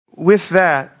with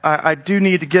that, I do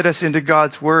need to get us into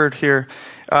God's Word here.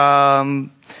 We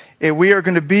are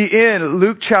going to be in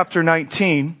Luke chapter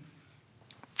 19,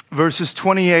 verses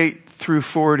 28 through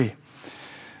 40.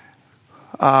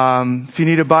 If you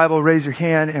need a Bible, raise your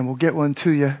hand and we'll get one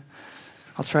to you.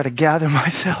 I'll try to gather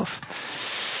myself.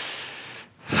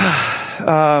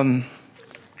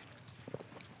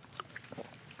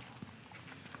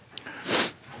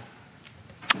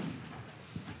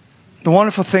 The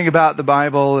wonderful thing about the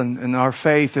Bible and our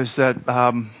faith is that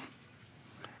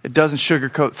it doesn't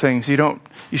sugarcoat things. You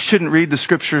shouldn't read the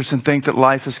scriptures and think that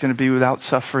life is going to be without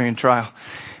suffering and trial.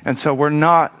 And so we're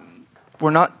not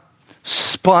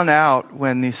spun out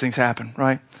when these things happen,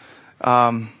 right?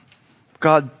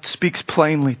 God speaks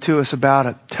plainly to us about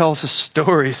it, tells us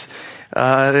stories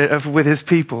with His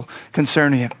people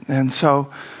concerning it. And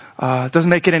so it doesn't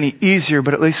make it any easier,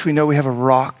 but at least we know we have a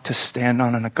rock to stand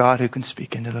on and a God who can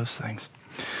speak into those things.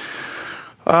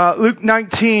 Luke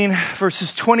 19,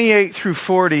 verses 28 through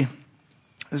 40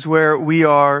 is where we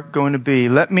are going to be.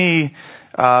 Let me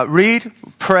read,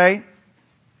 pray,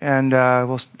 and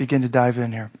we'll begin to dive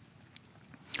in here.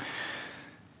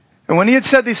 And when he had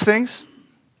said these things,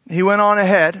 he went on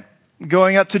ahead,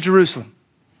 going up to Jerusalem.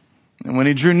 And when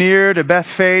he drew near to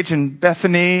Bethphage and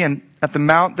Bethany and at the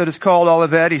mount that is called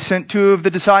Olivet, he sent two of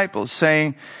the disciples,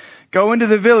 saying, "Go into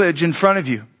the village in front of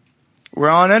you, where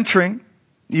on entering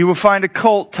you will find a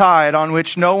colt tied on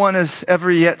which no one has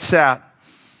ever yet sat.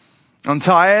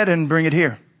 Untie it and bring it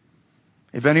here.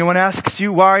 If anyone asks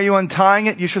you, 'Why are you untying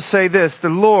it?' you shall say this, 'The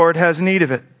Lord has need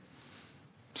of it.'"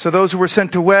 So those who were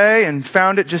sent away and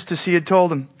found it just as he had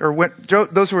told them.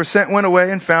 Those who were sent went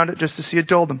away and found it just as he had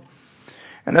told them.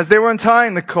 And as they were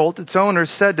untying the colt, its owners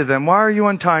said to them, "Why are you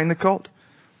untying the colt?"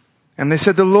 And they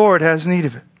said, "The Lord has need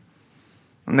of it."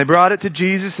 And they brought it to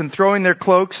Jesus, and throwing their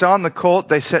cloaks on the colt,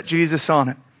 they set Jesus on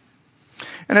it.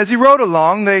 And as he rode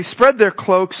along, they spread their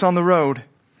cloaks on the road.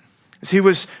 As he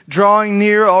was drawing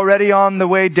near, already on the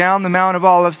way down the Mount of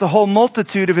Olives, the whole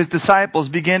multitude of his disciples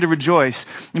began to rejoice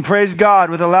and praise God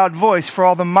with a loud voice for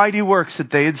all the mighty works that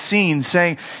they had seen,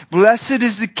 saying, "Blessed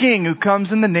is the King who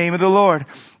comes in the name of the Lord.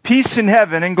 Peace in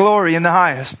heaven and glory in the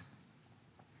highest."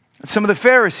 And some of the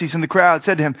Pharisees in the crowd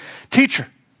said to him, "Teacher,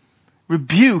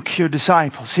 rebuke your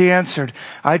disciples." He answered,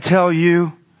 "I tell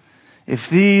you,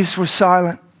 if these were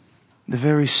silent, the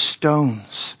very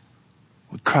stones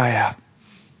would cry out."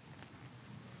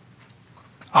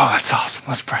 Oh, that's awesome.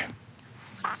 Let's pray.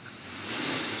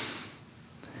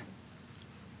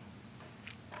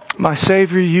 My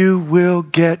Savior, you will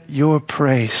get your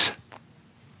praise.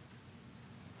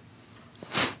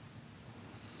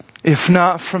 If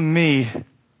not from me,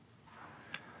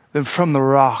 then from the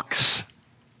rocks.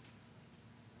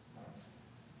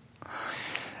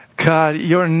 God,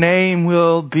 your name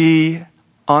will be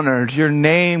honored. Your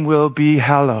name will be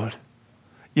hallowed.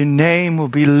 Your name will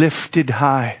be lifted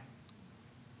high.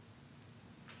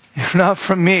 If not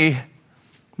from me,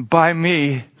 by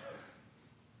the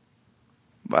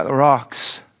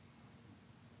rocks.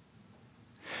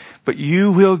 But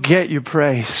you will get your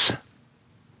praise.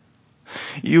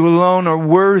 You alone are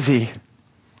worthy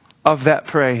of that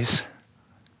praise.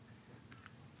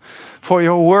 For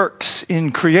your works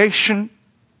in creation,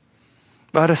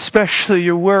 but especially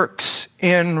your works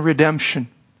in redemption.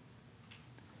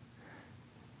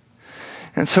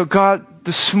 And so God,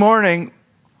 this morning,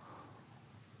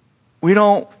 we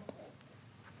don't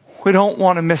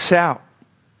want to miss out.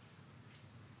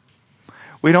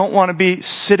 We don't want to be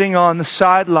sitting on the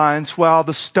sidelines while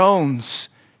the stones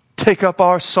take up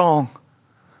our song.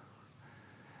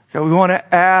 God, we want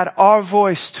to add our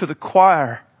voice to the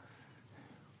choir.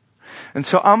 And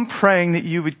so I'm praying that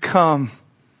you would come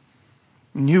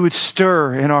and you would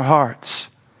stir in our hearts.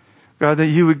 God, that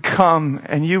you would come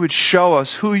and you would show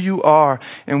us who you are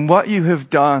and what you have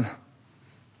done.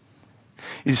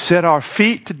 You set our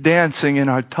feet to dancing and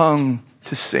our tongue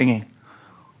to singing.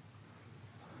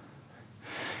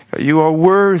 You are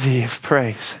worthy of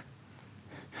praise.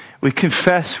 We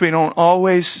confess we don't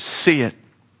always see it.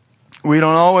 We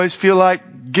don't always feel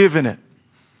like giving it.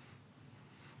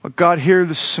 But God, here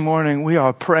this morning we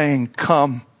are praying,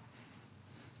 come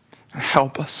and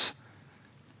help us.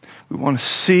 We want to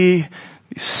see,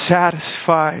 be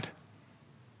satisfied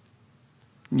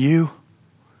in you.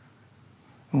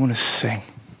 We want to sing.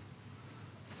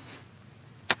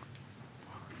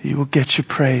 You will get your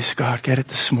praise, God. Get it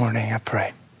this morning, I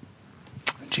pray.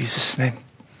 In Jesus' name.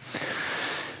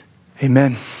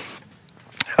 Amen.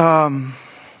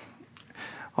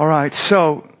 All right,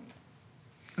 so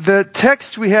the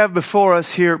text we have before us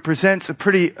here presents a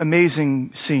pretty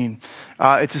amazing scene.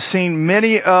 It's a scene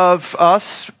many of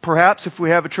us, perhaps if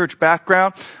we have a church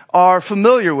background, are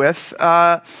familiar with.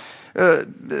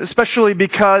 Especially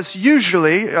because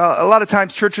usually, a lot of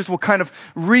times churches will kind of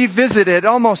revisit it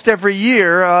almost every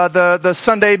year, the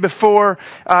Sunday before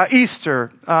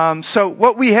Easter. So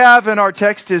what we have in our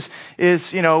text is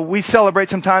we celebrate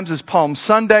sometimes as Palm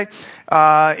Sunday.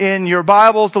 In your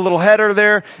Bibles, the little header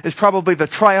there is probably the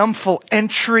triumphal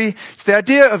entry. It's the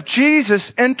idea of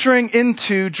Jesus entering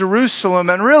into Jerusalem,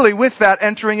 and really with that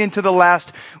entering into the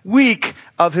last week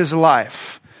of his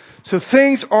life. So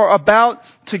things are about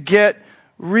to get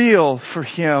real for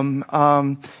him,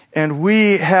 and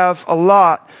we have a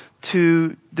lot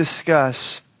to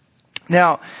discuss.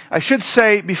 Now, I should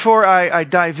say before I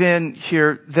dive in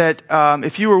here that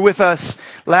if you were with us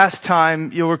last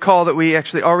time, you'll recall that we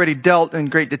actually already dealt in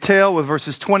great detail with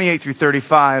verses 28 through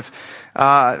 35.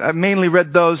 I mainly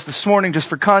read those this morning just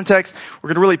for context. We're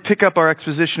going to really pick up our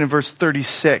exposition in verse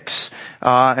 36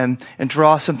 and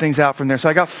draw some things out from there. So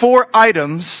I got 4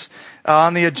 items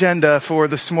on the agenda for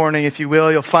this morning, if you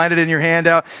will. You'll find it in your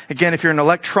handout. Again, if you're an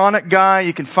electronic guy,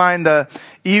 you can find the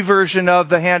e-version of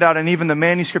the handout and even the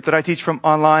manuscript that I teach from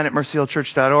online at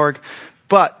mercyhillchurch.org.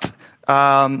 But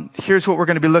here's what we're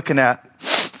going to be looking at.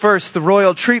 First, the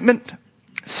royal treatment.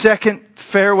 Second,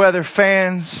 fair weather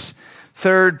fans.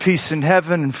 Third, peace in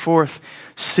heaven. And fourth,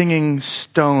 singing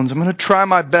stones. I'm going to try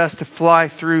my best to fly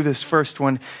through this first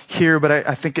one here, but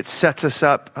I think it sets us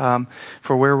up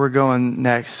for where we're going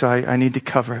next, so I need to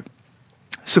cover it.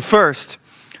 So first,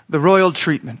 the royal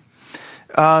treatment.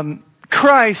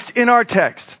 Christ in our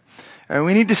text. And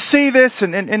we need to see this,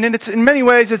 and it's in many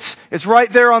ways it's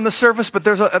right there on the surface, but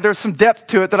there's some depth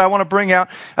to it that I want to bring out.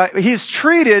 He's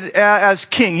treated as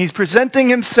king. He's presenting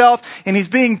himself, and he's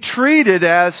being treated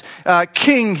as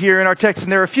king here in our text.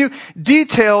 And there are a few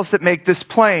details that make this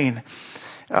plain.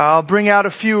 I'll bring out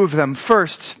a few of them.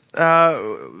 First,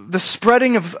 the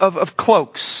spreading of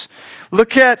cloaks.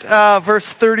 Look at verse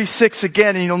 36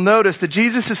 again, and you'll notice that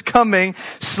Jesus is coming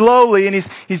slowly, and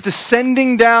he's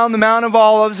descending down the Mount of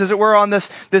Olives, as it were, on this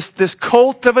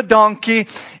colt of a donkey.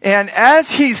 And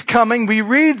as he's coming, we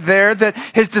read there that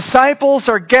his disciples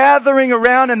are gathering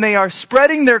around, and they are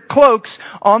spreading their cloaks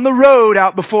on the road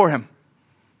out before him.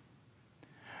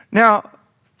 Now,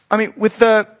 I mean, with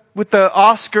the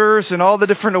Oscars and all the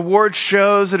different award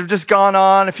shows that have just gone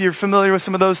on, if you're familiar with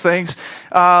some of those things,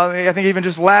 I think even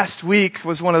just last week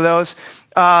was one of those,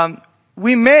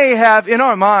 we may have in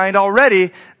our mind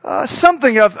already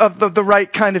something of the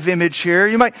right kind of image here.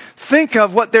 You might think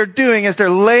of what they're doing as they're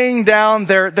laying down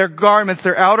their garments,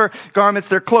 their outer garments,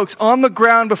 their cloaks on the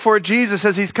ground before Jesus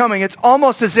as he's coming. It's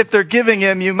almost as if they're giving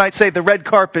him, you might say, the red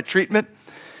carpet treatment.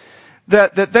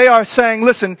 That they are saying,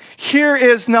 listen, here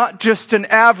is not just an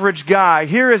average guy.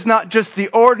 Here is not just the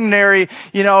ordinary,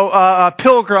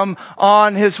 pilgrim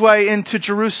on his way into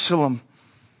Jerusalem.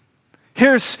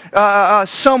 Here's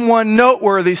someone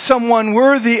noteworthy, someone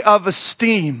worthy of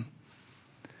esteem.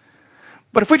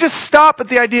 But if we just stop at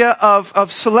the idea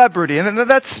of celebrity, and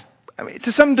that's,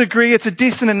 to some degree, it's a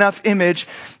decent enough image.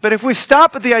 But if we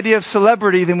stop at the idea of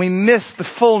celebrity, then we miss the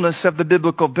fullness of the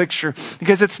biblical picture.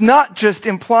 Because it's not just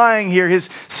implying here his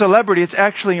celebrity. It's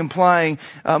actually implying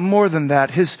more than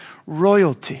that. His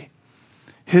royalty.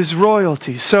 His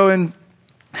royalty. So in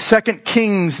 2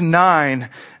 Kings 9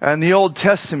 in the Old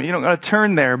Testament, you don't got to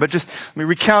turn there, but just let me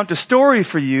recount a story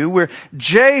for you where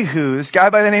Jehu, this guy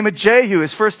by the name of Jehu,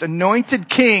 is first anointed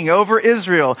king over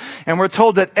Israel. And we're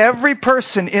told that every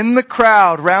person in the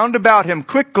crowd round about him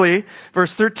quickly,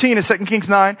 verse 13 of 2 Kings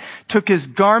 9, took his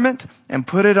garment and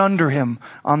put it under him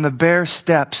on the bare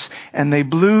steps. And they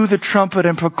blew the trumpet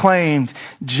and proclaimed,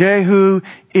 Jehu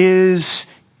is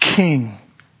king.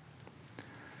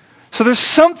 So there's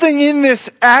something in this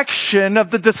action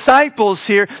of the disciples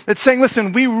here that's saying,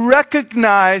 listen, we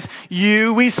recognize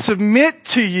you, we submit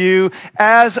to you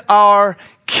as our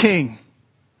king.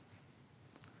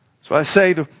 So I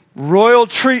say the royal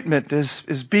treatment is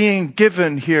being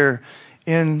given here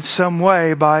in some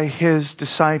way by his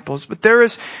disciples. But there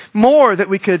is more that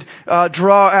we could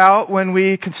draw out when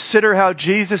we consider how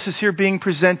Jesus is here being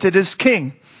presented as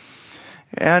king.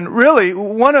 And really,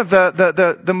 one of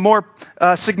the more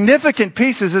significant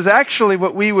pieces is actually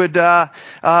what we would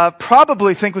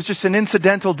probably think was just an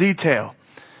incidental detail.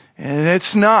 And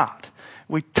it's not.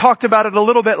 We talked about it a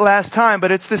little bit last time,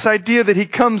 but it's this idea that he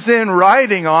comes in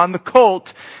riding on the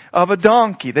colt of a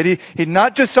donkey. That he's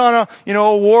not just on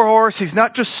a war horse, he's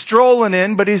not just strolling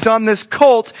in, but he's on this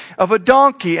colt of a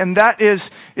donkey. And that is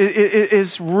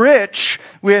rich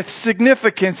with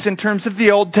significance in terms of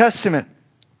the Old Testament.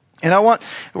 And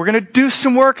we're going to do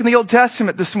some work in the Old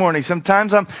Testament this morning.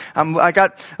 Sometimes I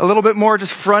got a little bit more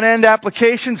just front end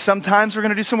application. Sometimes we're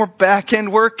going to do some more back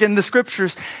end work in the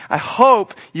scriptures. I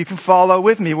hope you can follow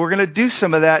with me. We're going to do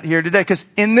some of that here today, because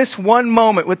in this one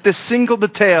moment with this single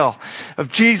detail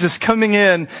of Jesus coming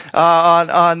in,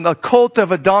 on the colt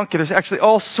of a donkey, there's actually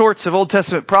all sorts of Old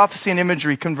Testament prophecy and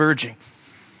imagery converging.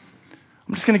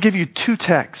 I'm just going to give you two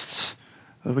texts.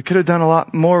 We could have done a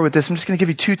lot more with this. I'm just going to give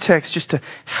you two texts just to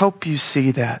help you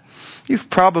see that. You've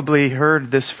probably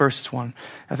heard this first one.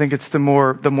 I think it's the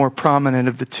more prominent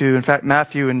of the two. In fact,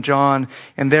 Matthew and John,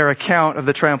 in their account of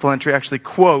the triumphal entry, actually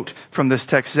quote from this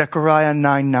text, Zechariah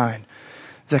 9:9.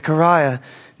 Zechariah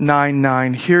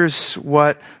 9:9. Here's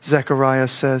what Zechariah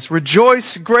says.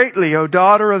 Rejoice greatly, O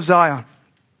daughter of Zion.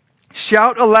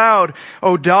 Shout aloud,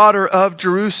 O daughter of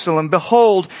Jerusalem.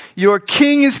 Behold, your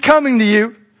king is coming to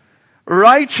you.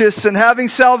 Righteous and having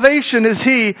salvation is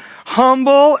he,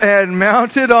 humble and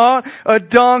mounted on a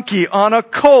donkey, on a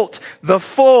colt, the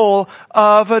foal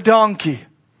of a donkey.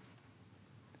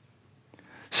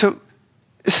 So,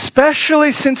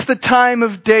 especially since the time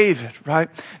of David, right?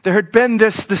 There had been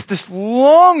this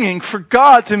longing for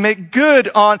God to make good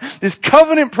on these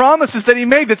covenant promises that He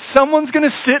made, that someone's going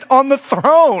to sit on the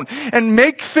throne and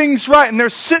make things right. And they're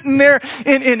sitting there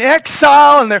in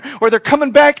exile, and they're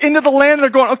coming back into the land, and they're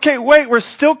going, okay, wait, we're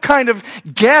still kind of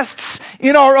guests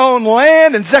in our own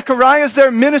land. And Zechariah's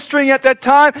there ministering at that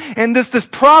time, and this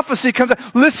prophecy comes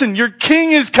out. Listen, your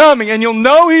king is coming, and you'll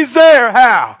know He's there.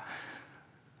 How?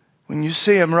 When you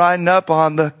see Him riding up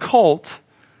on the colt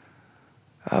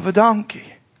of a donkey.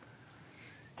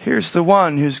 Here's the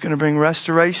one who's going to bring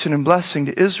restoration and blessing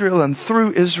to Israel, and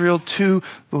through Israel to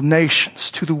the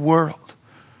nations, to the world.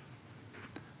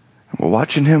 And we're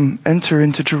watching Him enter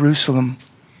into Jerusalem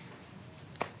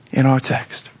in our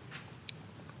text.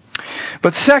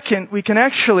 But second, we can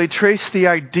actually trace the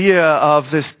idea of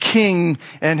this king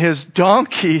and his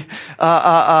donkey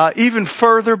even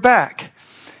further back.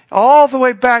 All the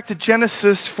way back to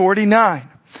Genesis 49.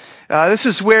 This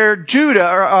is where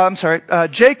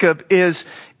Jacob is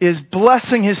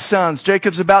blessing his sons.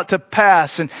 Jacob's about to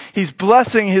pass, and he's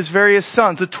blessing his various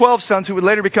sons, the 12 sons who would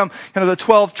later become kind of the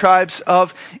 12 tribes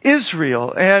of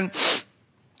Israel. And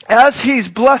as he's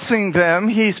blessing them,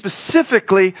 he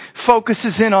specifically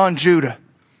focuses in on Judah,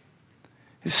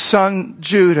 his son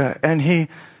Judah, and he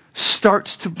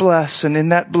starts to bless, and in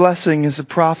that blessing is a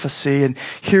prophecy. And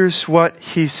here's what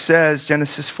he says,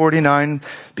 Genesis 49,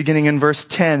 beginning in verse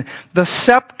 10. The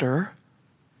scepter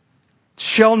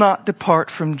shall not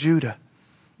depart from Judah,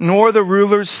 nor the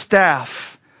ruler's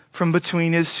staff from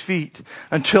between his feet,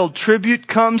 until tribute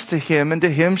comes to him, and to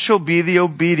him shall be the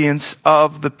obedience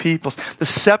of the peoples. The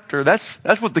scepter, that's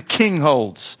what the king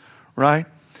holds, right?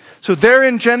 So there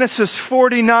in Genesis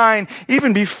 49,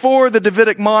 even before the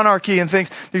Davidic monarchy and things,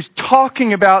 he's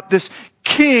talking about this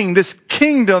king, this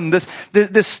kingdom,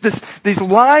 these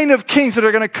line of kings that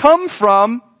are going to come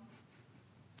from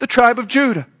the tribe of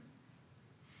Judah.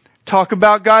 Talk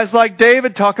about guys like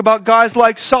David, talk about guys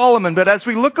like Solomon. But as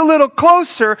we look a little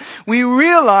closer, we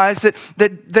realize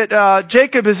that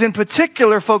Jacob is in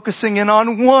particular focusing in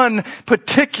on one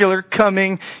particular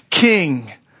coming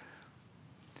king.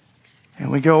 And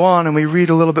we go on and we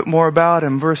read a little bit more about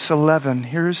him. Verse 11,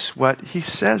 here's what he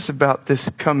says about this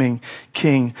coming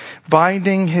king.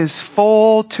 Binding his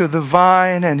foal to the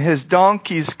vine and his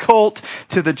donkey's colt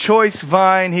to the choice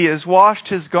vine, he has washed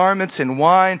his garments in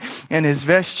wine and his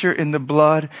vesture in the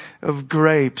blood of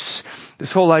grapes.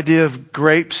 This whole idea of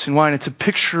grapes and wine, it's a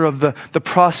picture of the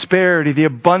prosperity, the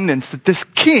abundance that this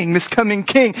king, this coming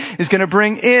king, is going to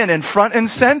bring in. And front and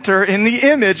center in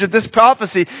the image of this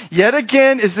prophecy, yet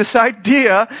again, is this idea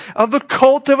of the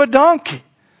colt of a donkey.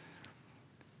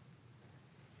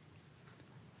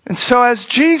 And so as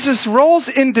Jesus rolls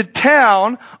into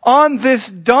town on this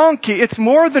donkey, it's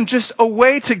more than just a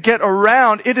way to get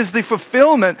around. It is the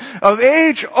fulfillment of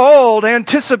age-old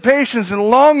anticipations and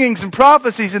longings and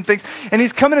prophecies and things. And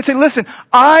He's coming and saying, listen,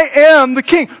 I am the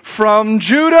king. From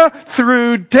Judah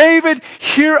through David,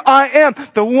 here I am.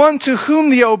 The one to whom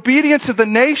the obedience of the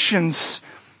nations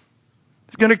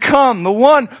is going to come. The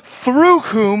one through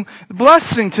whom the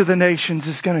blessing to the nations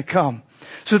is going to come.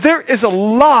 So there is a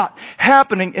lot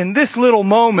happening in this little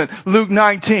moment, Luke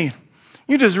 19.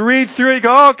 You just read through it, you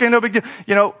go, oh, okay, no big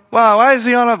deal. Wow, why is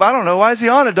he on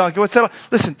a donkey? What's that?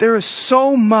 Listen, there is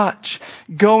so much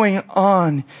going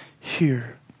on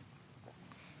here.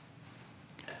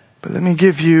 But let me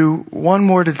give you one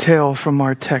more detail from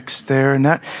our text there, and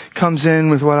that comes in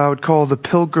with what I would call the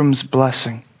pilgrim's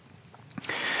blessing.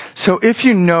 So if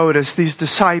you notice these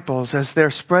disciples, as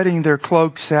they're spreading their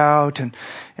cloaks out and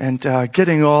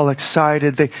getting all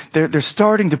excited, they're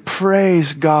starting to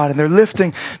praise God and they're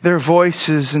lifting their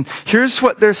voices. And here's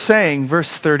what they're saying, verse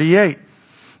 38.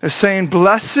 They're saying,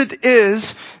 "Blessed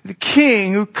is the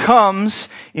King who comes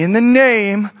in the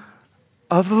name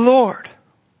of the Lord."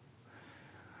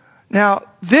 Now,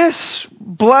 this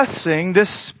blessing,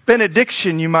 this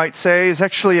benediction, you might say, is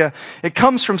actually it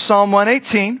comes from Psalm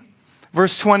 118,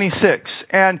 verse 26.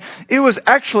 And it was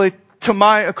actually,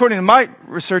 according to my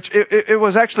research, it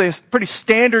was actually a pretty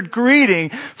standard greeting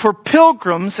for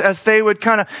pilgrims as they would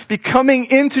kind of be coming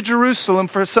into Jerusalem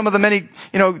for some of the many,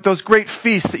 those great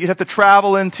feasts that you'd have to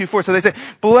travel into for. So they say,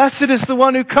 "Blessed is the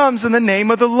one who comes in the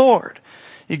name of the Lord."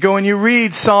 You go and you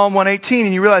read Psalm 118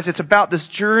 and you realize it's about this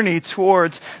journey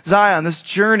towards Zion, this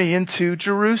journey into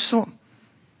Jerusalem.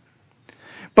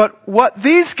 But what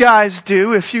these guys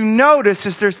do, if you notice,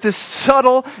 is there's this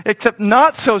subtle, except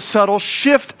not so subtle,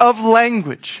 shift of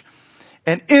language.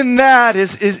 And in that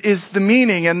is the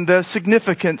meaning and the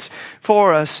significance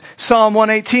for us. Psalm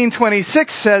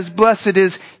 118:26 says, "Blessed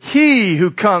is he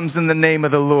who comes in the name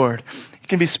of the Lord." It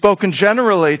can be spoken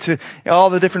generally to all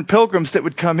the different pilgrims that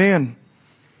would come in.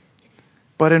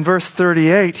 But in verse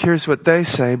 38, here's what they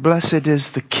say, "Blessed is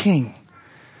the King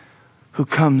who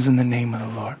comes in the name of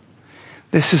the Lord."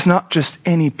 This is not just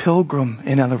any pilgrim,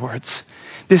 in other words.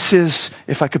 This is,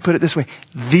 if I could put it this way,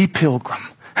 the pilgrim.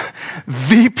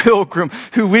 The pilgrim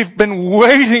who we've been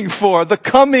waiting for. The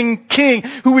coming King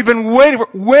who we've been waiting for.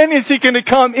 When is he going to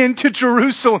come into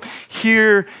Jerusalem?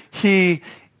 Here he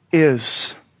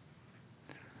is.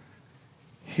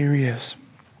 Here he is.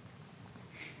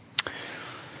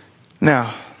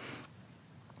 Now,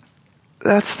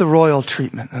 that's the royal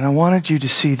treatment. And I wanted you to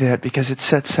see that because it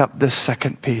sets up this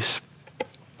second piece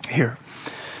here.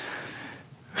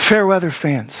 Fair weather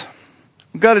fans.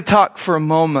 We've got to talk for a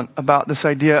moment about this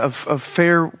idea of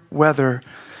fair weather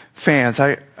fans.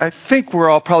 I think we're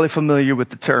all probably familiar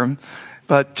with the term,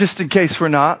 but just in case we're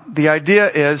not, the idea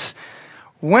is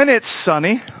when it's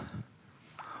sunny,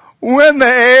 when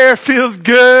the air feels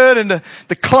good and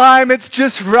the climate's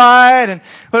just right and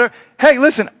whatever. Hey,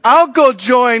 listen, I'll go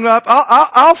join up.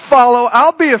 I'll follow.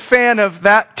 I'll be a fan of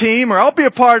that team or I'll be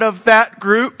a part of that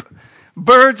group.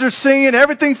 Birds are singing.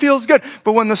 Everything feels good.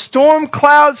 But when the storm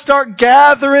clouds start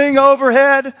gathering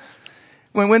overhead,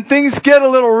 when things get a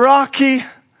little rocky,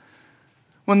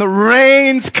 when the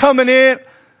rain's coming in,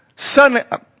 suddenly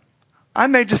I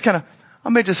may just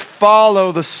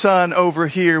follow the sun over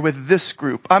here with this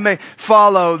group. I may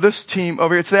follow this team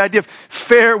over here. It's the idea of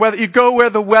fair weather. You go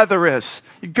where the weather is.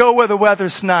 You go where the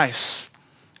weather's nice.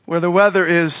 Where the weather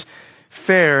is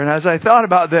fair. And as I thought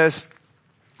about this,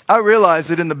 I realized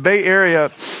that in the Bay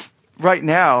Area right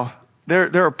now,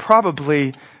 we're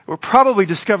probably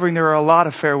discovering there are a lot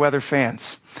of fair weather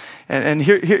fans. And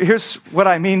here's what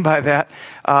I mean by that.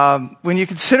 When you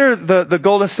consider the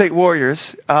Golden State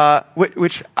Warriors,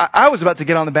 which I was about to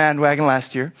get on the bandwagon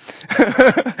last year.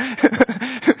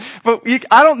 But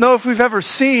I don't know if we've ever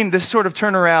seen this sort of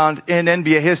turnaround in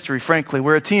NBA history, frankly,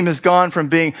 where a team has gone from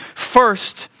being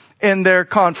first in their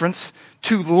conference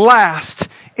to last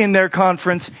in their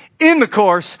conference in the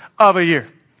course of a year.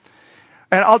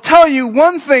 And I'll tell you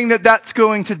one thing that's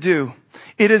going to do.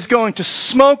 It is going to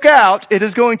smoke out, it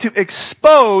is going to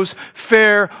expose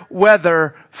fair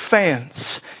weather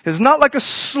fans. It's not like a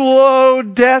slow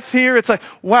death here. It's like,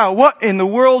 wow, what in the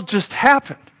world just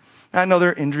happened? I know there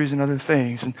are injuries and other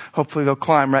things, and hopefully they'll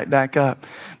climb right back up.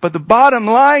 But the bottom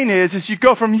line is you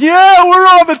go from, yeah, we're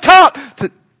on the top,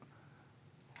 to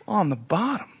on the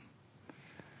bottom.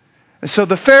 And so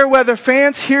the fair weather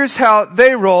fans, here's how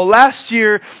they roll. Last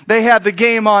year, they had the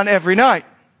game on every night.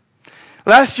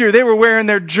 Last year, they were wearing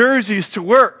their jerseys to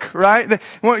work, right?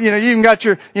 You even got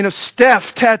your,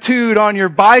 Steph tattooed on your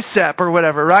bicep or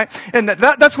whatever, right? And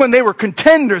that's when they were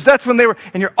contenders. That's when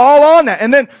and you're all on that.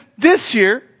 And then this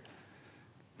year,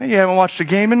 you haven't watched a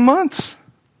game in months.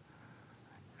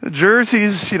 The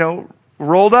jersey's,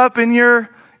 rolled up in your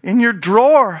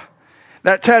drawer.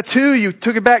 That tattoo, you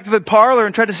took it back to the parlor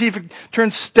and tried to see if it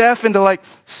turned Steph into like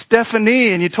Stephanie,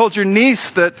 and you told your niece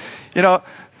that,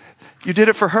 you did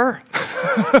it for her.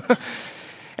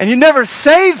 And you never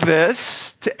say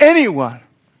this to anyone.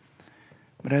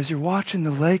 But as you're watching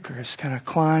the Lakers kind of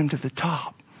climb to the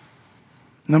top,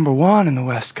 number one in the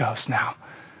West Coast now,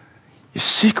 you're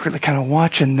secretly kind of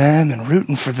watching them and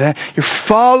rooting for them. You're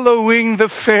following the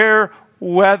fair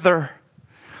weather.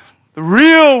 The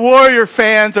real Warrior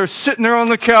fans are sitting there on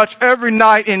the couch every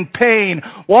night in pain,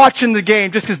 watching the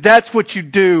game just because that's what you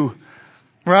do.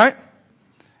 Right?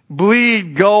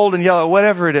 Bleed gold and yellow,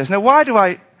 whatever it is. Now, why do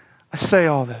I I say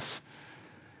all this?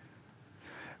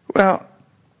 Well,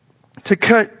 to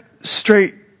cut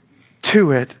straight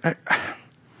to it,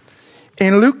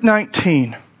 in Luke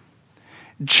 19,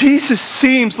 Jesus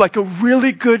seems like a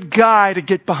really good guy to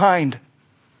get behind.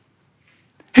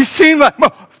 He seemed like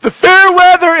the fair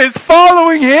weather is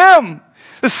following him.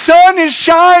 The sun is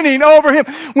shining over him.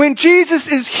 When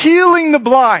Jesus is healing the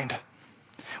blind,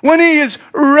 when he is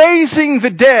raising the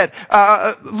dead,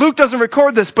 Luke doesn't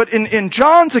record this, but in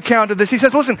John's account of this, he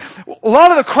says, listen, a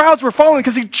lot of the crowds were following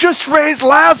because he just raised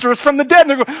Lazarus from the dead. And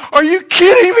they're going, are you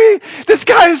kidding me? This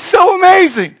guy is so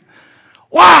amazing.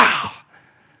 Wow.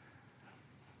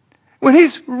 When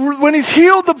he's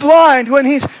healed the blind, when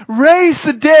he's raised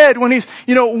the dead, when he's,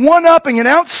 one-upping and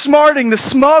outsmarting the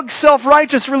smug,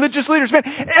 self-righteous religious leaders, man,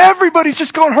 everybody's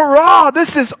just going, hurrah,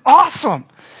 this is awesome.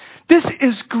 This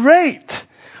is great.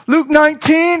 Luke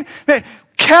 19, man,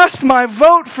 cast my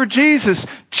vote for Jesus.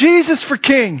 Jesus for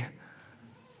King.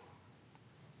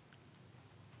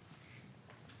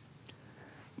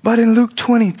 But in Luke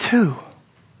 22,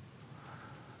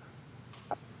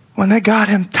 when they got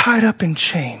him tied up in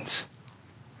chains,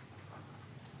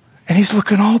 and he's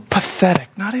looking all pathetic,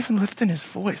 not even lifting his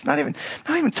voice, not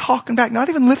even talking back, not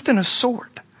even lifting a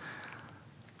sword.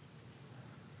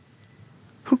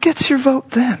 Who gets your vote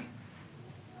then?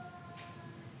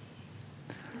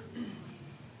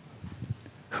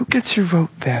 Who gets your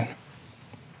vote then?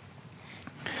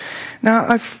 Now,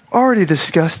 I've already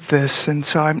discussed this, and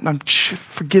so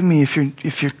forgive me if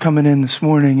you're coming in this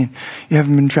morning and you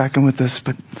haven't been tracking with this,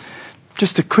 but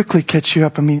just to quickly catch you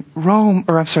up,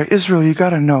 Israel, you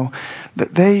gotta know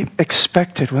that they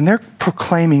expected, when they're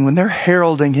proclaiming, when they're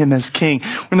heralding him as king,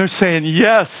 when they're saying,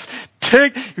 yes,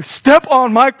 step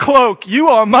on my cloak, you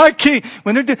are my king,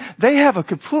 they have a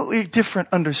completely different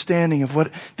understanding of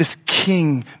what this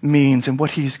king means and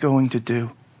what he's going to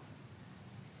do.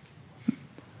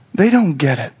 They don't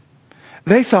get it.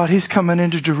 They thought he's coming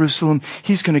into Jerusalem,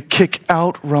 he's going to kick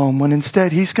out Rome, when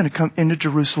instead he's going to come into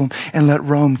Jerusalem and let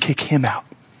Rome kick him out.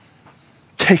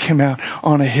 Take him out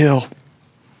on a hill.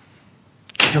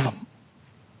 Kill him.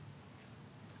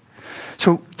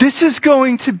 So this is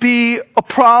going to be a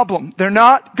problem. They're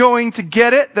not going to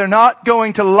get it. They're not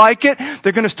going to like it.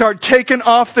 They're going to start taking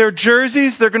off their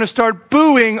jerseys. They're going to start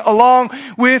booing along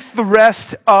with the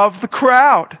rest of the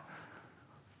crowd.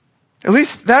 At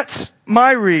least that's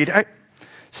my read.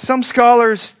 Some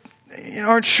scholars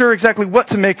aren't sure exactly what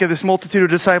to make of this multitude of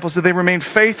disciples. Did they remain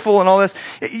faithful and all this?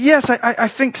 Yes, I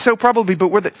think so probably.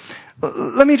 But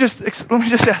let me just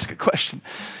ask a question.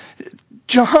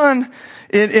 John,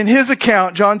 in his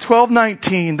account, John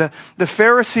 12:19, the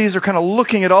Pharisees are kind of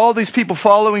looking at all these people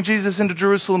following Jesus into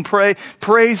Jerusalem,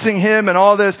 praising him and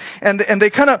all this, and they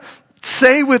kind of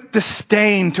say with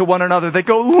disdain to one another. They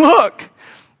go, look,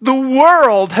 the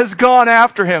world has gone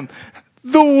after him.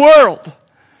 The world.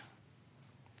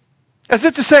 As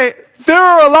if to say, there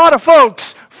are a lot of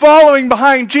folks following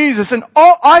behind Jesus, and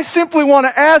all I simply want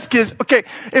to ask is, okay,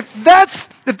 if that's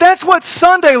what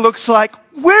Sunday looks like,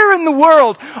 where in the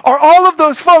world are all of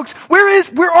those folks?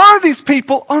 Where are these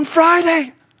people on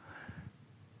Friday?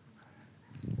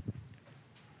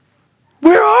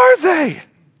 Where are they?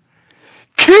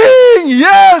 King,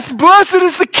 yes, blessed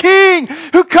is the King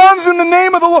who comes in the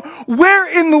name of the Lord.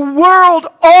 Where in the world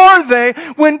are they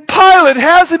when Pilate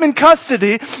has him in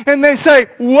custody and they say,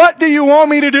 what do you want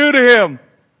me to do to him?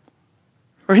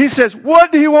 Or he says,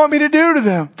 what do you want me to do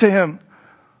to him?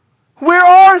 Where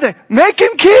are they? Make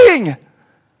him king.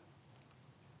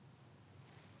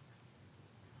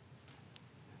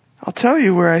 I'll tell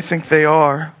you where I think they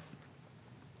are.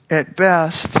 At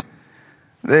best,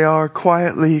 they are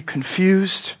quietly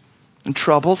confused and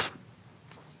troubled.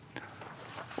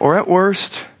 Or at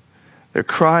worst, they're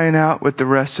crying out with the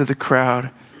rest of the crowd,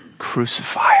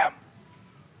 crucify him.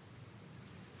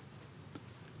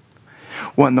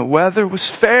 When the weather was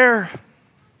fair,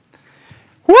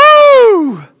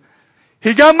 woo!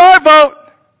 He got my vote.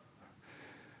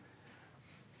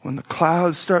 When the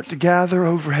clouds start to gather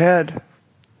overhead,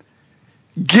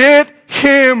 get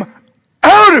him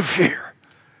out of here.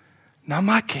 Not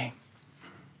my king.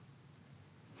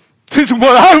 This is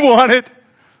what I wanted.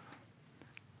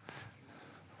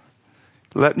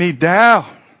 Let me down.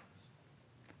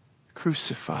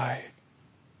 Crucify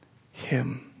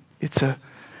him. It's a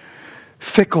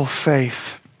fickle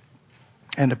faith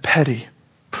and a petty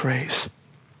praise.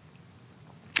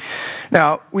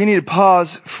 Now, we need to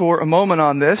pause for a moment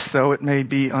on this, though it may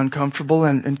be uncomfortable,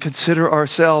 and consider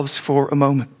ourselves for a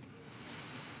moment.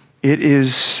 It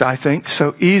is, I think,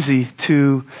 so easy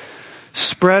to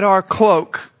spread our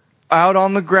cloak out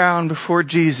on the ground before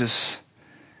Jesus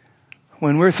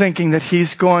when we're thinking that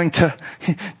He's going to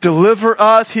deliver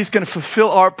us, He's going to fulfill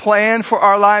our plan for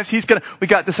our lives, we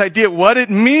got this idea what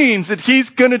it means that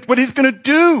what He's going to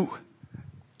do.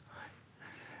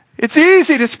 It's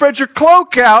easy to spread your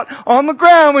cloak out on the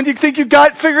ground when you think you've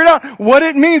got it figured out what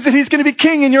it means that He's going to be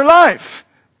king in your life.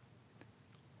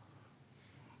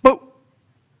 But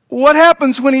what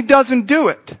happens when He doesn't do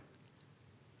it?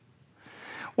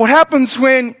 What happens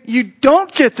when you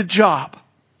don't get the job?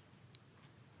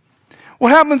 What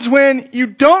happens when you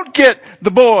don't get the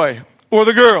boy or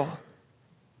the girl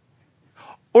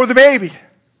or the baby?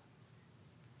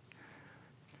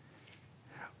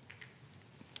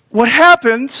 What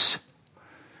happens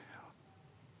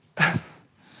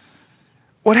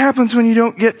when you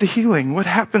don't get the healing? What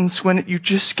happens when you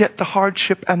just get the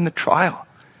hardship and the trial?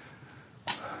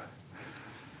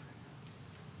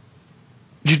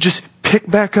 You just pick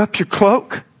back up your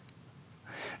cloak,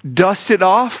 dust it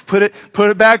off, put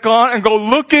it back on, and go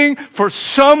looking for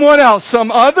someone else,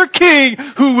 some other king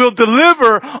who will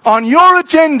deliver on your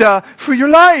agenda for your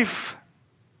life.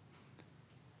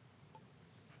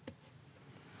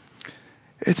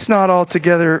 It's not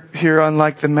altogether here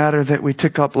unlike the matter that we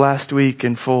took up last week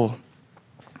in full.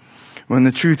 When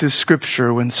the truth of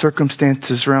Scripture, when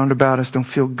circumstances round about us don't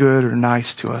feel good or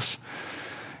nice to us,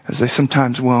 as they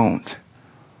sometimes won't,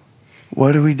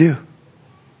 what do?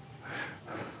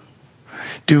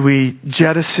 Do we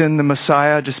jettison the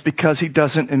Messiah just because He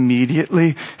doesn't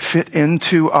immediately fit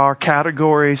into our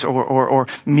categories or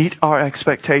meet our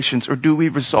expectations? Or do we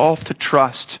resolve to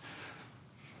trust,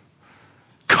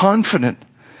 confident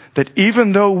that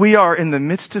even though we are in the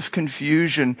midst of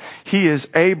confusion, He is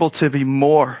able to be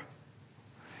more.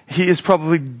 He is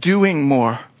probably doing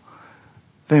more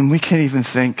than we can even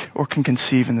think or can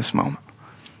conceive in this moment.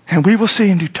 And we will see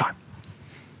in due time.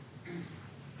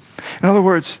 In other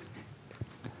words,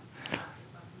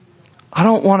 I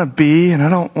don't want to be, and I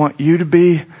don't want you to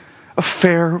be, a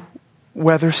fair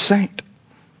weather saint.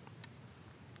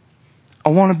 I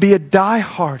want to be a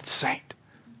die-hard saint.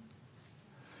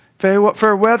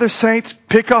 Fair weather saints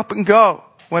pick up and go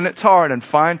when it's hard and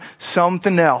find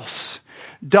something else.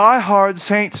 Die-hard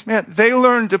saints, man, they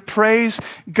learn to praise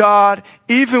God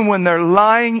even when they're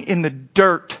lying in the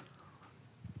dirt.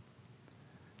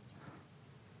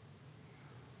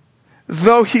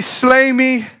 Though He slay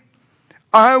me,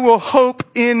 I will hope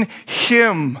in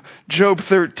Him. Job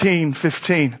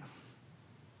 13:15.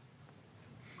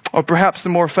 Or perhaps the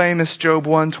more famous Job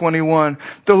 1:21.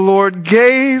 The Lord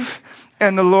gave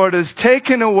and the Lord has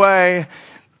taken away.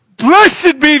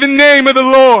 Blessed be the name of the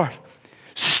Lord.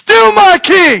 Still my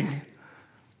King.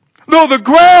 Though the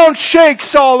ground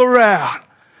shakes all around.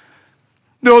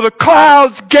 Though the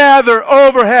clouds gather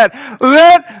overhead.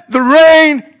 Let the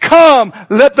rain come.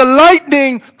 Let the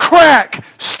lightning crack.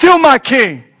 Still my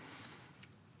King.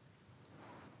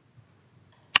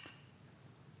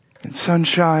 In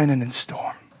sunshine and in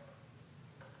storm.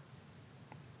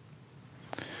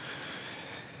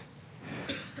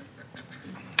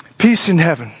 Peace in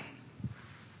heaven.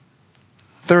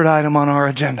 Third item on our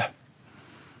agenda.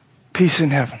 Peace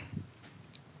in heaven.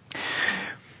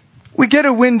 We get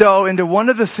a window into one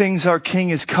of the things our King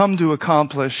has come to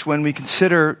accomplish when we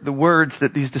consider the words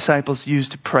that these disciples use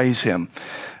to praise Him.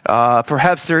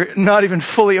 Perhaps they're not even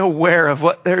fully aware of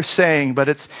what they're saying, but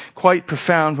it's quite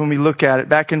profound when we look at it.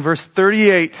 Back in verse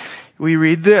 38, we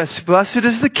read this. Blessed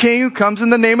is the King who comes in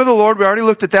the name of the Lord. We already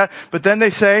looked at that. But then they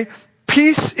say,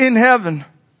 peace in heaven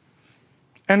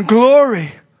and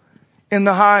glory in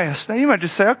the highest. Now you might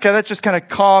just say, okay, that's just kind of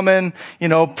common,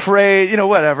 praise,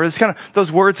 whatever. It's kind of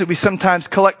those words that we sometimes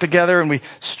collect together and we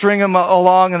string them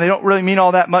along and they don't really mean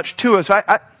all that much to us.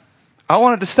 I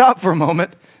wanted to stop for a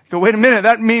moment. Go, wait a minute,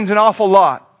 that means an awful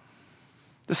lot.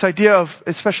 This idea of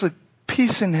especially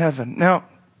peace in heaven. Now,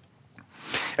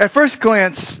 at first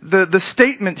glance, the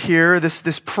statement here,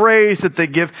 this praise that they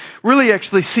give, really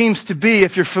actually seems to be,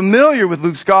 if you're familiar with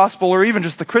Luke's Gospel or even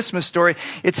just the Christmas story,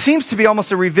 it seems to be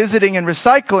almost a revisiting and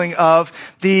recycling of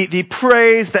the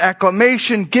praise, the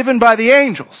acclamation given by the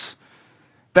angels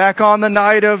back on the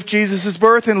night of Jesus'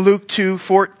 birth in Luke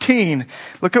 2:14.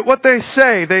 Look at what they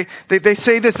say. They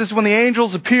say this is when the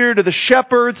angels appear to the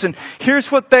shepherds, and here's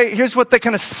what they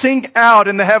kind of sing out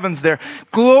in the heavens there.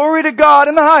 Glory to God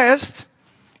in the highest,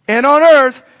 and on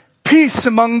earth, peace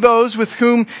among those with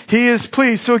whom He is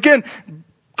pleased. So again,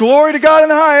 glory to God in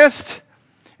the highest,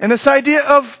 and this idea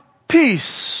of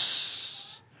peace.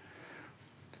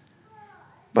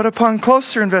 But upon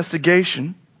closer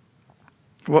investigation,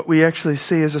 what we actually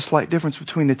see is a slight difference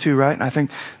between the two, right? And I think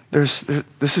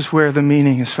this is where the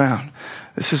meaning is found.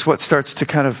 This is what starts to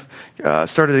kind of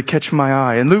started to catch my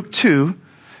eye. In Luke 2,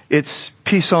 it's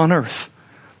peace on earth.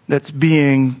 that's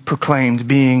being proclaimed,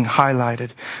 being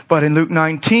highlighted. But in Luke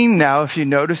 19 now, if you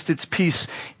noticed, it's peace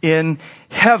in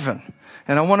heaven.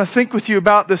 And I want to think with you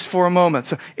about this for a moment.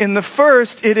 So in the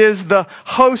first, it is the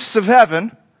hosts of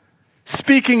heaven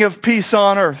speaking of peace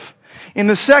on earth. In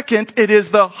the second, it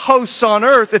is the hosts on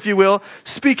earth, if you will,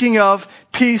 speaking of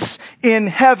peace in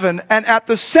heaven. And at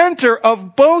the center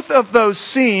of both of those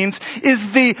scenes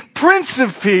is the Prince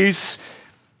of Peace,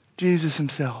 Jesus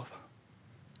himself.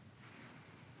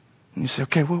 And you say,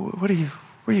 okay, where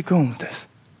are you going with this?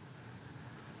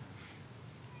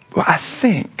 Well, I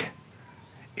think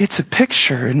it's a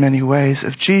picture in many ways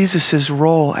of Jesus'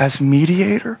 role as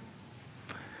mediator,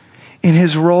 in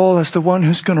his role as the one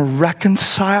who's going to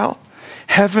reconcile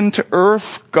heaven to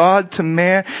earth, God to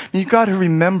man. You've got to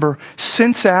remember,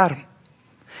 since Adam,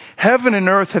 heaven and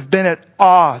earth have been at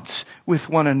odds with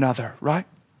one another, right?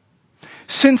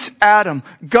 Since Adam,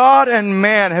 God and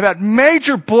man have had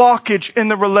major blockage in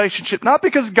the relationship, not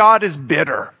because God is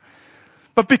bitter,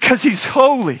 but because he's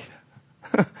holy.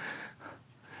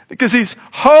 Because he's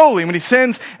holy. When he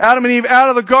sends Adam and Eve out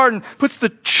of the garden, puts the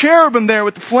cherubim there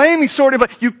with the flaming sword,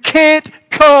 but you can't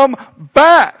come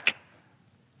back.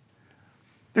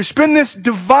 There's been this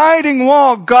dividing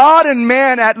wall, God and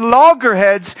man at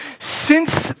loggerheads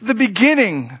since the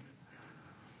beginning.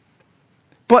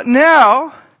 But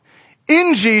now,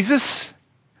 in Jesus,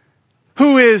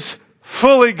 who is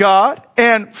fully God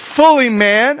and fully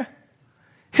man,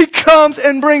 he comes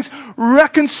and brings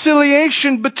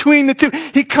reconciliation between the two.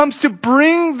 He comes to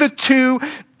bring the two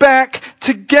back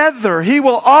together. He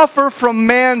will offer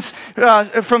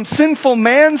from sinful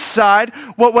man's side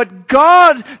what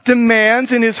God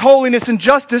demands in his holiness and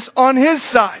justice on his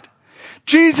side.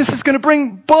 Jesus is going to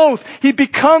bring both. He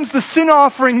becomes the sin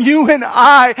offering you and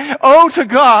I owe to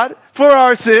God for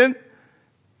our sin.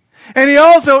 And he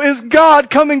also is God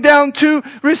coming down to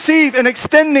receive and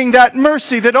extending that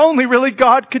mercy that only really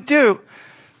God could do.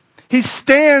 He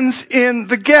stands in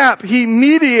the gap. He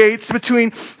mediates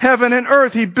between heaven and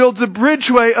earth. He builds a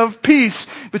bridgeway of peace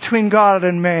between God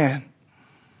and man.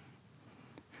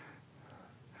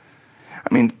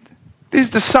 I mean, these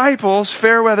disciples,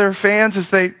 fair weather fans as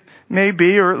they may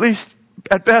be, or at least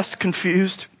at best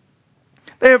confused,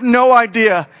 they have no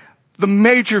idea the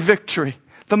major victory,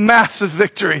 the massive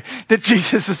victory that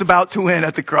Jesus is about to win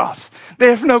at the cross.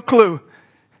 They have no clue.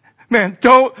 Man,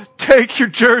 don't take your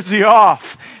jersey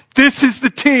off. This is the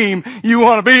team you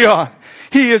want to be on.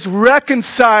 He is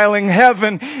reconciling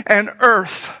heaven and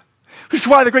earth. Which is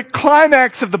why the great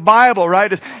climax of the Bible,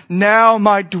 right, is now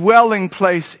my dwelling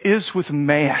place is with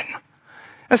man.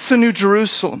 That's the New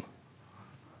Jerusalem.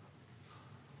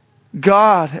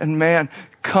 God and man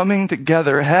coming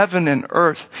together, heaven and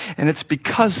earth. And it's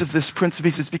because of this Prince of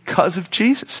Peace. It's because of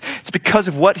Jesus. It's because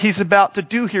of what he's about to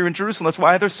do here in Jerusalem. That's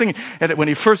why they're singing. And when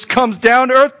he first comes down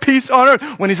to earth, peace on earth.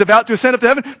 When he's about to ascend up to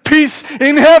heaven, peace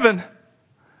in heaven.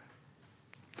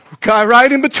 Guy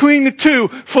right in between the two,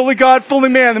 fully God, fully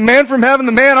man. The man from heaven,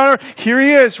 the man on earth. Here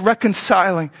he is,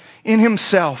 reconciling in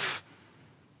himself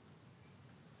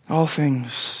all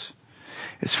things.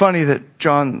 It's funny that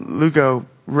John Lugo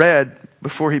read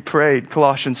before he prayed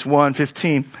Colossians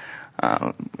 1:15.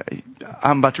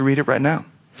 I'm about to read it right now.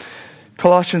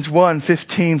 Colossians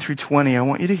 1:15 through 20. I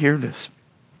want you to hear this.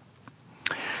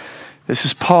 This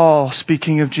is Paul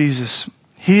speaking of Jesus.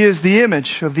 He is the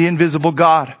image of the invisible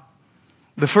God,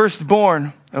 the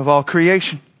firstborn of all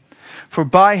creation. For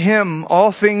by him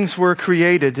all things were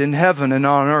created in heaven and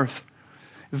on earth,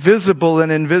 visible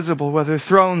and invisible, whether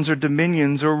thrones or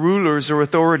dominions or rulers or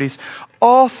authorities.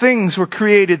 All things were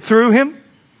created through him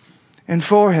and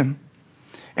for him.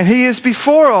 And he is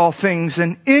before all things,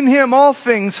 and in him all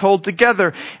things hold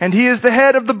together. And he is the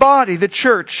head of the body, the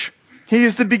church. He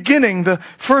is the beginning, the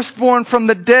firstborn from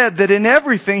the dead, that in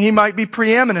everything he might be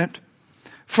preeminent.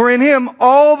 For in him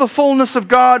all the fullness of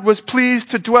God was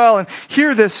pleased to dwell. And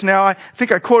hear this now. I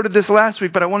think I quoted this last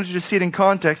week, but I wanted you to see it in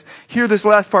context. Hear this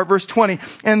last part, verse 20.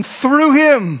 And through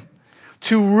him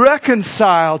to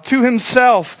reconcile to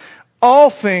himself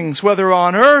all things, whether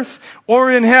on earth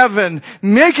or in heaven,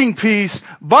 making peace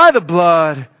by the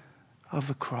blood of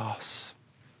the cross.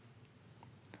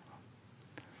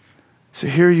 So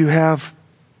here you have,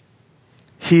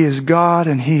 he is God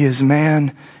and he is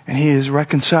man, and he is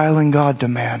reconciling God to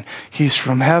man. He's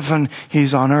from heaven,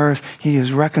 he's on earth, he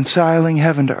is reconciling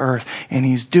heaven to earth, and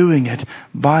he's doing it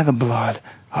by the blood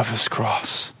of his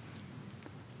cross.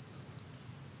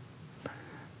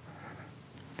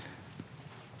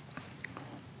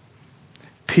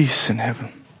 Peace in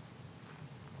heaven.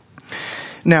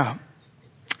 Now,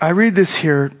 I read this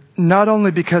here not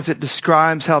only because it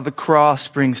describes how the cross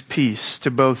brings peace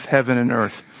to both heaven and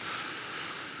earth,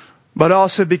 but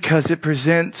also because it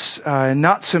presents, in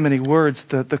not so many words,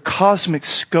 the cosmic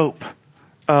scope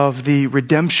of the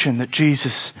redemption that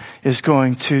Jesus is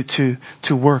going to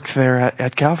work there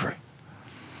at Calvary.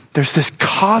 There's this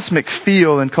cosmic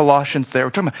feel in Colossians there.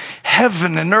 We're talking about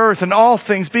heaven and earth and all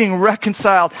things being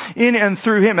reconciled in and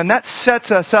through Him. And that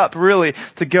sets us up really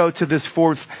to go to this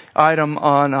fourth item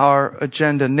on our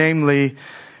agenda, namely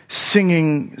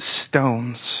singing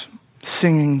stones.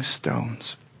 Singing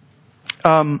stones.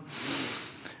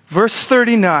 Verse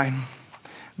 39.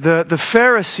 The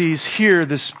Pharisees hear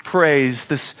this praise,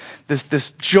 this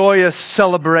joyous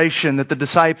celebration that the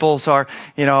disciples are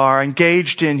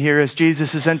engaged in here as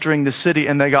Jesus is entering the city,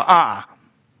 and they go,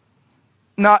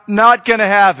 not gonna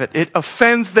have it. It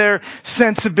offends their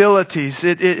sensibilities.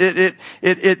 It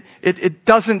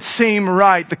doesn't seem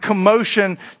right. The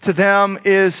commotion to them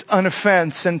is an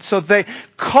offense. And so they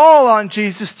call on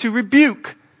Jesus to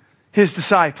rebuke His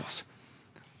disciples.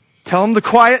 Tell them to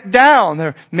quiet down.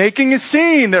 They're making a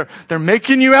scene. They're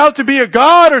making you out to be a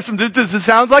god or something. This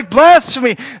sounds like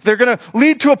blasphemy. They're going to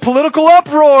lead to a political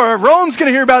uproar. Rome's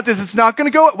going to hear about this. It's not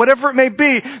going to go, whatever it may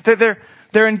be. They're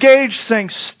engaged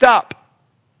saying, stop.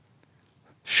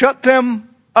 Shut them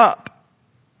up.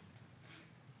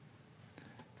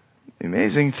 The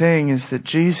amazing thing is that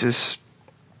Jesus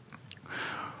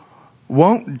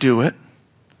won't do it,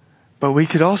 but we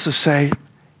could also say,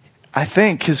 I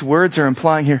think His words are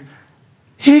implying here,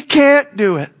 He can't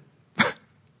do it.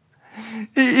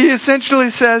 He essentially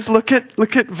says, look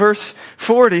at verse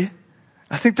 40.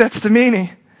 I think that's the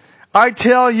meaning. I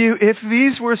tell you, if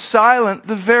these were silent,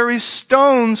 the very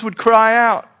stones would cry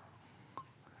out.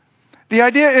 The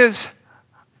idea is,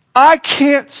 I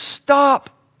can't stop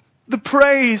the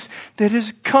praise that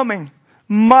is coming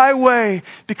my way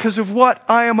because of what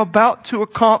I am about to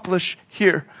accomplish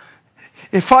here.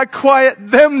 If I quiet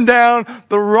them down,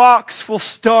 the rocks will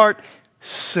start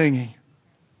singing.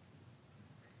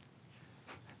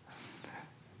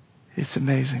 It's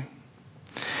amazing.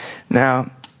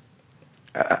 Now,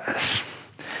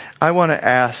 I want to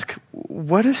ask,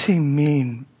 what does He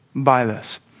mean by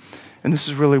this? And this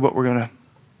is really what we're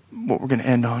going to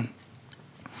end on.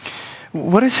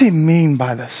 What does He mean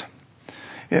by this?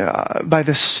 By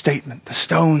this statement, the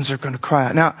stones are going to cry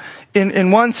out. Now,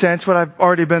 in one sense, what I've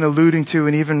already been alluding to,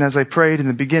 and even as I prayed in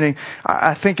the beginning,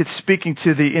 I think it's speaking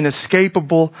to the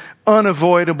inescapable,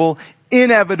 unavoidable,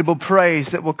 inevitable praise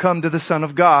that will come to the Son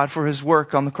of God for His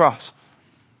work on the cross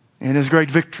and His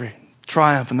great victory,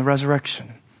 triumph, and the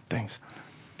resurrection, things.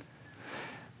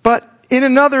 But in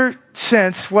another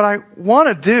sense, what I want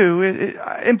to do,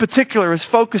 in particular, is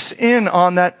focus in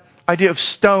on that idea of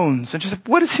stones. And just,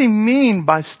 what does He mean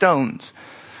by stones?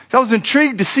 So I was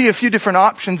intrigued to see a few different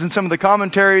options in some of the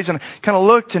commentaries, and I kind of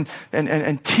looked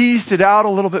and teased it out a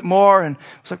little bit more, and I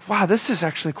was like, wow, this is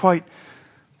actually quite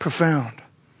profound.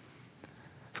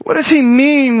 So what does He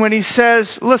mean when He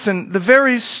says, listen, the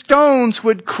very stones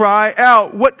would cry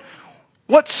out?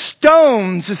 What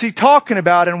stones is He talking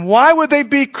about, and why would they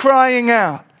be crying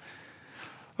out?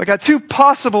 I got two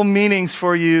possible meanings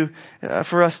for you,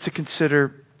 for us to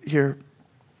consider here.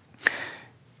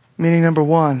 Meaning number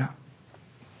one,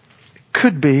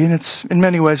 could be, and it's in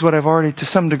many ways what I've already to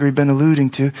some degree been alluding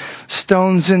to,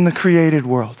 stones in the created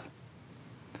world.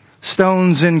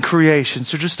 Stones in creation.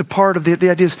 So just a part of the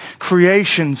idea is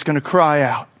creation's going to cry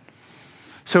out.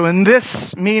 So in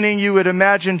this meaning, you would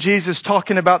imagine Jesus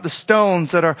talking about the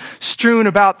stones that are strewn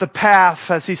about the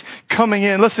path as He's coming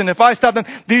in. Listen, if I stop them,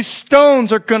 these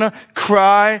stones are going to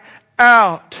cry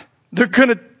out. They're going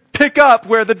to pick up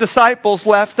where the disciples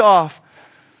left off.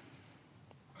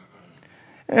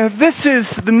 And if this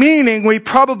is the meaning, we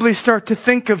probably start to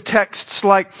think of texts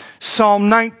like Psalm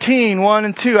 19, 1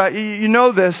 and 2. You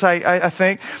know this, I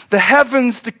think. The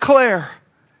heavens declare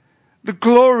the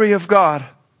glory of God.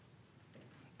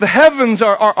 The heavens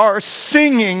are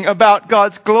singing about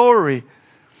God's glory.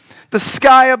 The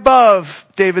sky above,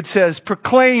 David says,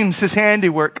 proclaims His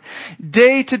handiwork.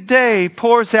 Day to day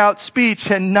pours out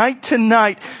speech, and night to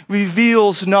night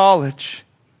reveals knowledge.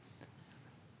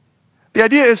 The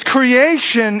idea is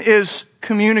creation is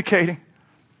communicating.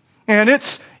 And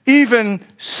it's even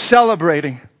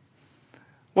celebrating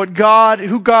who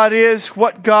God is,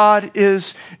 what God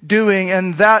is doing.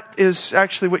 And that is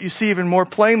actually what you see even more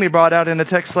plainly brought out in a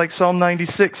text like Psalm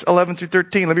 96, 11 through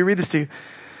 13. Let me read this to you.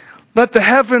 Let the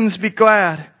heavens be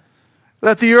glad.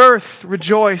 Let the earth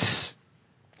rejoice.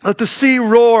 Let the sea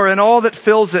roar and all that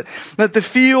fills it. Let the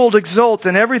field exult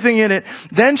and everything in it.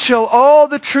 Then shall all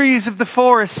the trees of the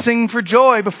forest sing for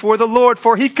joy before the Lord.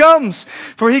 For He comes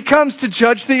to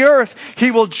judge the earth.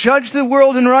 He will judge the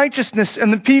world in righteousness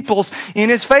and the peoples in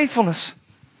His faithfulness.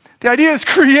 The idea is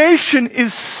creation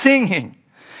is singing,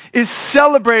 is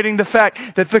celebrating the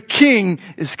fact that the King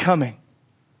is coming.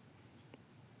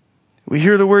 We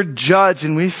hear the word judge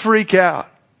and we freak out.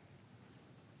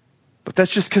 But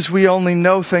that's just because we only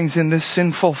know things in this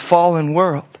sinful, fallen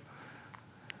world.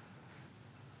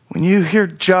 When you hear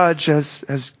judge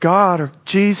as God or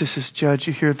Jesus as judge,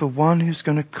 you hear the one who's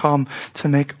going to come to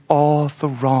make all the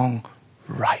wrong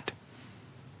right.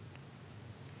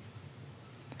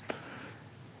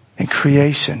 And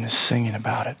creation is singing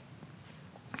about it,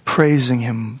 praising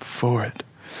Him for it.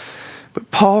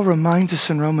 But Paul reminds us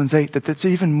in Romans 8 that there's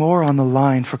even more on the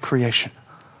line for creation.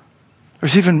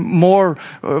 There's even more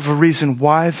of a reason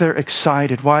why they're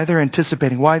excited, why they're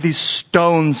anticipating, why these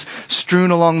stones strewn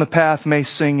along the path may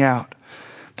sing out.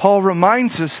 Paul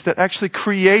reminds us that actually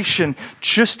creation,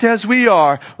 just as we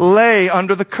are, lay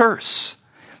under the curse.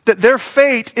 That their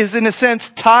fate is in a sense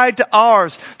tied to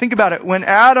ours. Think about it. When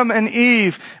Adam and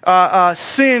Eve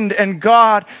sinned and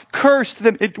God cursed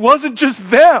them, it wasn't just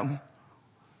them.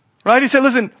 Right? He said,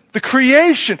 listen, the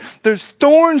creation, there's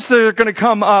thorns that are going to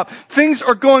come up. Things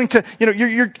are going to,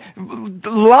 your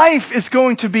life is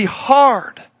going to be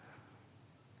hard.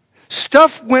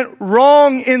 Stuff went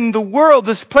wrong in the world.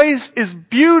 This place is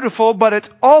beautiful, but it's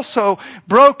also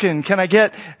broken. Can I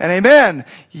get an amen?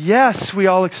 Yes, we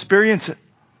all experience it.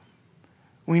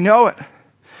 We know it.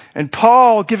 And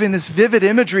Paul, giving this vivid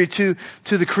imagery to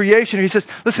the creation, he says,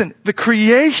 listen, the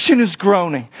creation is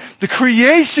groaning. The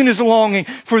creation is longing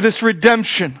for this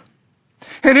redemption.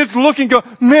 And it's looking,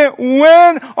 man,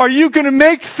 when are you going to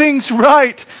make things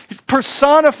right? It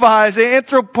personifies, it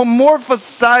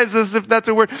anthropomorphizes, if that's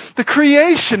a word, the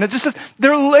creation. It just says,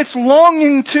 it's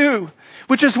longing too.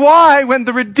 Which is why when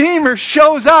the Redeemer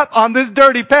shows up on this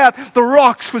dirty path, the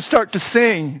rocks would start to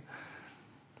sing.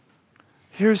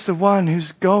 Here's the one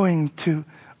who's going to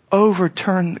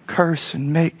overturn the curse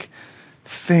and make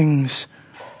things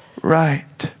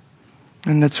right.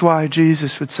 And that's why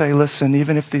Jesus would say, listen,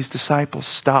 even if these disciples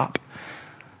stop,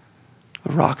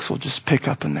 the rocks will just pick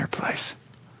up in their place.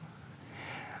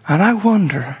 And I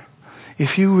wonder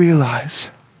if you realize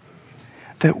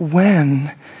that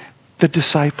when the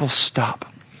disciples stop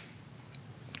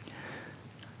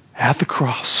at the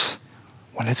cross,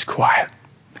 when it's quiet,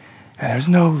 and there's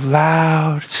no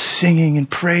loud singing and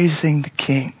praising the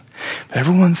King, but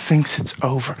everyone thinks it's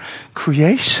over,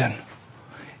 creation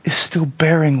is still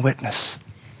bearing witness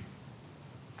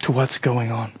to what's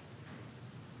going on.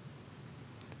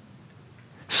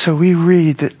 So we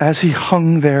read that as He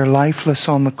hung there lifeless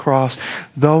on the cross,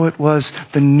 though it was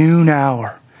the noon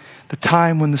hour, the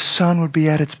time when the sun would be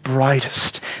at its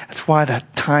brightest. That's why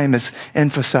that time is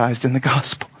emphasized in the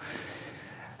gospel.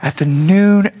 At the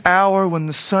noon hour when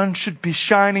the sun should be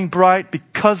shining bright,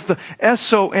 because the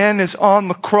S-O-N is on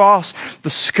the cross,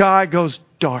 the sky goes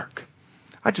dark.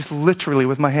 I just literally,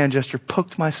 with my hand gesture,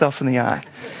 poked myself in the eye.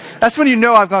 That's when you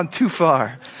know I've gone too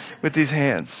far with these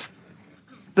hands.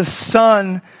 The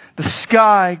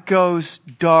sky goes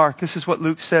dark. This is what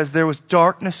Luke says. There was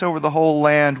darkness over the whole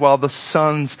land while the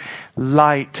sun's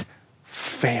light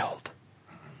failed.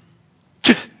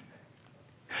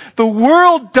 The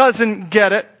world doesn't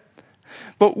get it,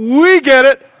 but we get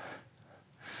it.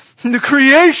 And the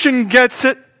creation gets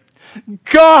it.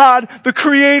 God, the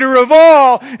creator of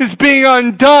all, is being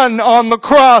undone on the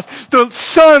cross. The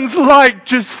sun's light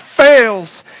just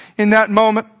fails in that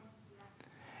moment.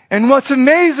 And what's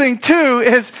amazing too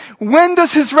is, when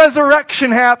does His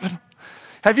resurrection happen?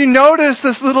 Have you noticed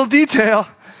this little detail?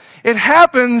 It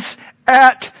happens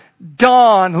at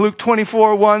dawn, Luke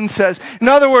 24:1 says. In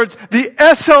other words, the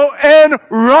S-O-N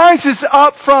rises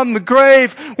up from the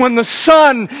grave when the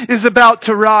sun is about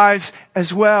to rise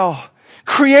as well.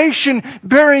 Creation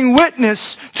bearing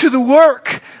witness to the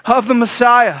work of the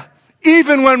Messiah.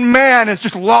 Even when man is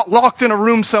just locked in a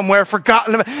room somewhere,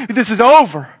 forgotten about, this is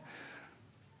over.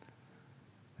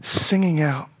 Singing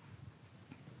out.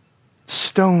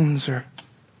 Stones are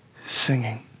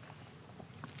singing.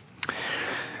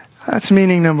 That's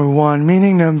meaning number one.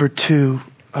 Meaning number two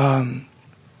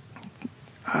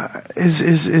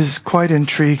is quite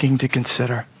intriguing to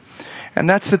consider. And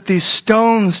that's that these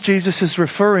stones Jesus is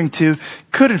referring to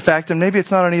could in fact, and maybe it's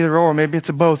not an either or, maybe it's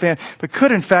a both and, but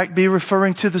could in fact be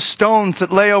referring to the stones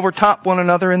that lay over top one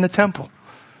another in the temple.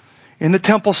 In the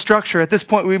temple structure. At this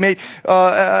point we may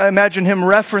imagine him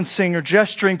referencing or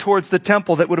gesturing towards the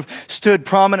temple that would have stood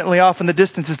prominently off in the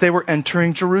distance as they were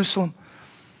entering Jerusalem.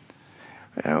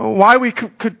 Why we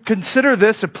could consider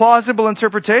this a plausible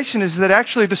interpretation is that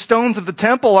actually the stones of the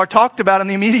temple are talked about in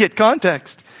the immediate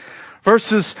context.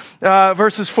 Verse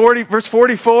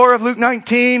 44 of Luke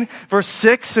 19, verse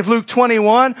 6 of Luke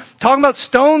 21, talking about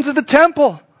stones of the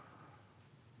temple.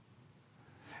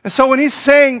 And so when he's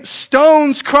saying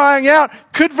stones crying out,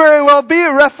 could very well be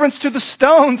a reference to the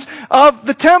stones of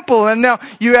the temple. And now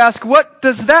you ask, what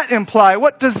does that imply?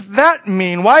 What does that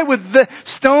mean? Why would the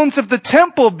stones of the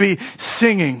temple be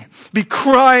singing, be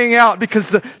crying out because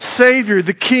the Savior,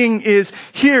 the King, is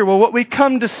here? Well, what we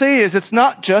come to see is it's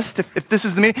not just, if this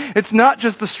is the meaning, it's not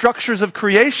just the structures of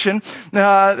creation,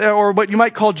 or what you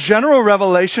might call general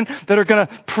revelation, that are going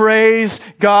to praise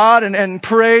God and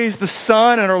praise the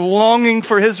Son and are longing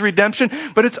for His redemption,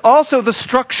 but it's also the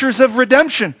structures of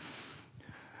redemption,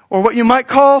 or what you might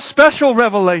call special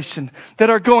revelation, that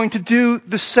are going to do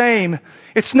the same.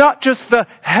 It's not just the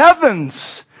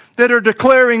heavens that are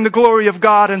declaring the glory of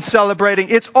God and celebrating.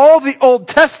 It's all the Old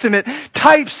Testament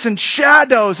types and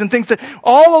shadows and things that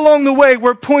all along the way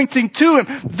we're pointing to Him.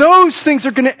 Those things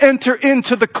are going to enter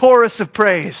into the chorus of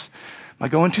praise. Am I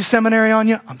going to seminary on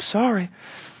you? I'm sorry.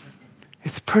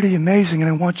 It's pretty amazing, and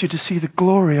I want you to see the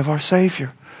glory of our Savior.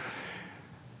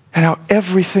 And how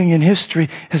everything in history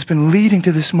has been leading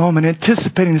to this moment,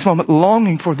 anticipating this moment,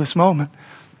 longing for this moment.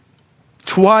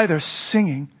 It's why they're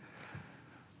singing.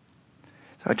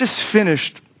 I just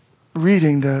finished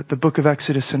reading the book of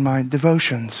Exodus in my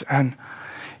devotions. And,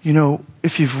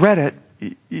 if you've read it,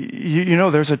 you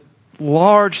know there's a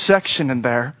large section in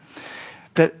there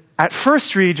that at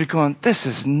first read, you're going, this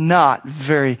is not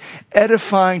very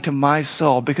edifying to my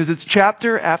soul, because it's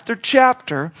chapter after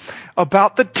chapter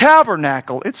about the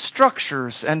tabernacle, its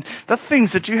structures, and the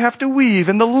things that you have to weave,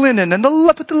 and the linen, and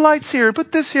put the lights here, and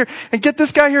put this here, and get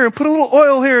this guy here, and put a little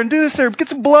oil here, and do this there, and get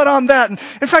some blood on that, and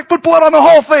in fact, put blood on the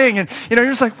whole thing. And, you're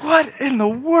just like, what in the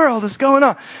world is going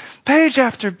on? Page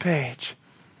after page.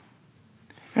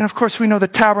 And of course, we know the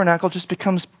tabernacle just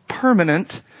becomes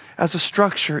permanent as a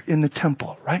structure in the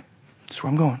temple, right? That's where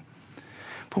I'm going.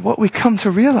 But what we come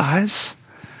to realize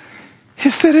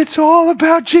is that it's all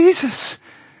about Jesus.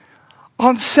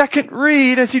 On second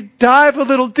read, as you dive a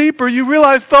little deeper, you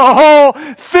realize the whole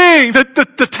thing,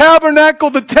 the tabernacle,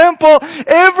 the temple,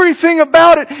 everything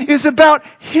about it is about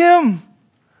Him.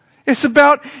 It's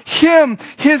about Him,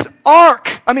 His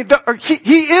ark. I mean,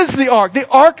 He is the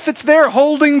ark that's there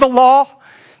holding the law,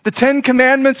 the 10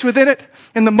 Commandments within it,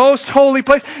 in the most holy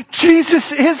place.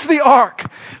 Jesus is the ark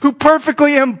who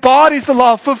perfectly embodies the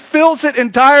law, fulfills it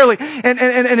entirely,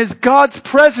 and is God's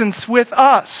presence with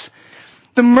us.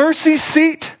 The mercy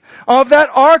seat of that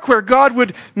ark where God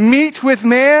would meet with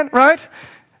man, right?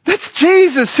 That's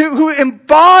Jesus who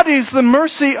embodies the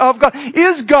mercy of God.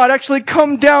 Is God actually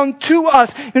come down to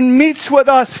us and meets with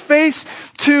us face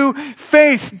to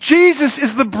face? Jesus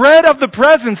is the bread of the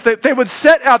presence that they would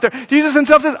set out there. Jesus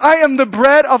Himself says, I am the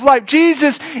bread of life.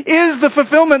 Jesus is the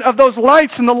fulfillment of those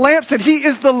lights and the lamps, and He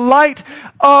is the light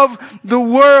of the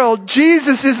world.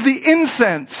 Jesus is the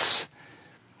incense,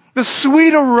 the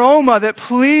sweet aroma that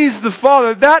pleased the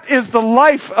Father. That is the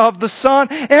life of the Son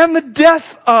and the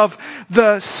death of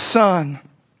the Son.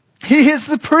 He is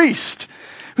the priest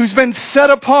who's been set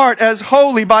apart as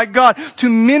holy by God to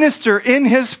minister in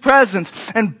His presence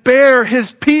and bear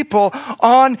His people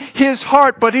on His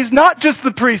heart. But He's not just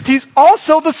the priest. He's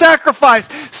also the sacrifice,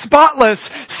 spotless,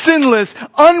 sinless,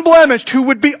 unblemished, who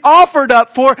would be offered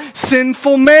up for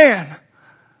sinful man.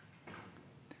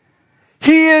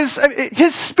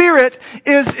 His Spirit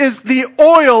is the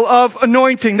oil of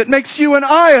anointing that makes you and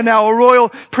I now a royal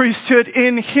priesthood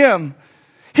in Him.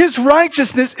 His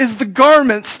righteousness is the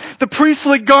garments, the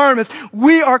priestly garments.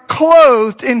 We are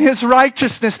clothed in His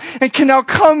righteousness and can now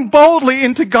come boldly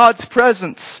into God's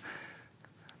presence.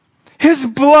 His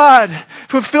blood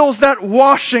fulfills that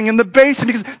washing in the basin,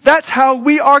 because that's how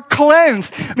we are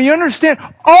cleansed. I mean, you understand,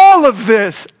 all of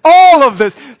this,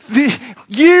 the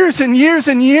years and years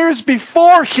and years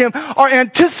before Him are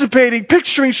anticipating,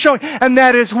 picturing, showing. And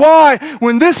that is why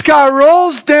when this guy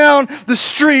rolls down the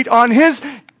street on his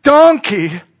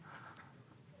donkey,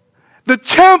 the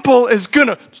temple is going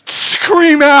to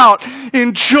scream out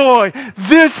in joy.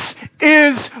 This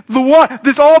is the one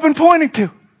that's all been pointing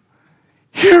to.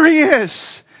 Here He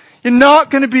is. You're not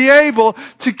going to be able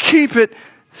to keep it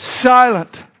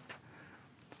silent.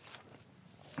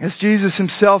 As Jesus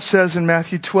Himself says in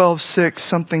Matthew 12:6,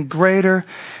 something greater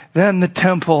than the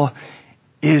temple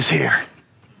is here.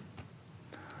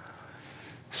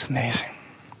 It's amazing.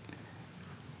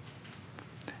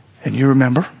 And you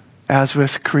remember, as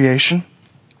with creation,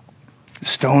 the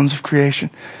stones of creation,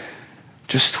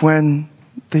 just when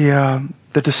the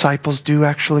disciples do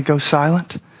actually go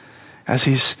silent, as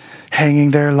He's hanging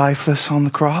there lifeless on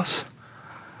the cross,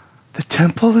 the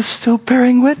temple is still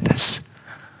bearing witness.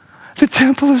 The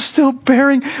temple is still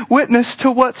bearing witness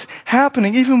to what's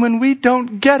happening, even when we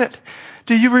don't get it.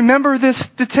 Do you remember this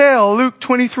detail? Luke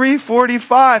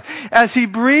 23:45. As he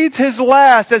breathed his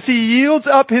last, as he yields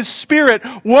up his spirit,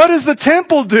 what does the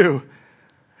temple do?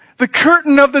 The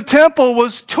curtain of the temple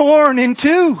was torn in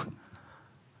two.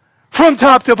 From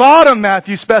top to bottom,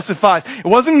 Matthew specifies. It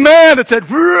wasn't man that said,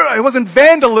 it wasn't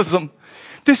vandalism.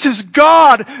 This is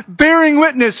God bearing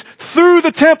witness through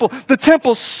the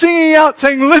temple singing out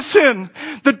saying, listen,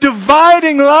 the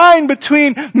dividing line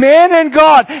between man and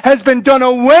God has been done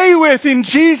away with in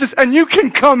Jesus, and you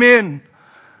can come in.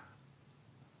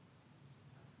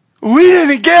 We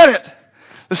didn't get it.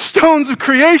 The stones of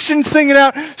creation singing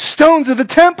out, stones of the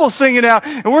temple singing out,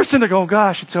 and we're sitting there going, oh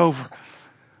gosh, it's over.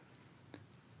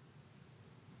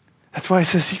 That's why he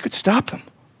says you could stop them.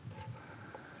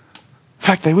 In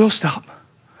fact, they will stop.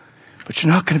 But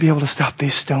you're not going to be able to stop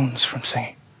these stones from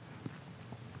singing.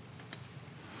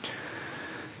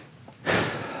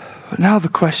 But now the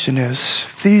question is,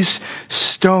 if these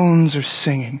stones are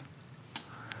singing,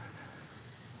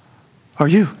 are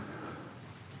you?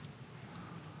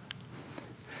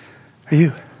 Are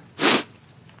you?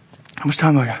 How much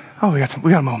time do I got? Oh, we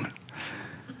got a moment.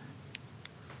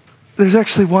 There's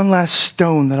actually one last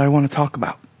stone that I want to talk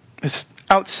about. It's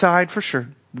outside for sure.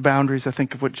 The boundaries, I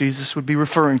think, of what Jesus would be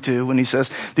referring to when he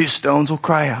says, these stones will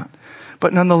cry out.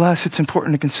 But nonetheless, it's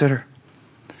important to consider.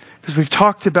 Because we've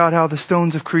talked about how the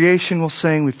stones of creation will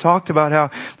sing. We've talked about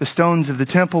how the stones of the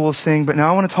temple will sing. But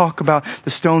now I want to talk about the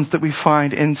stones that we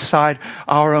find inside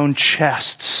our own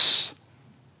chests.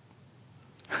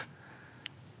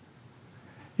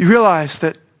 You realize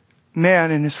that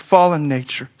man in his fallen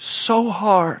nature, so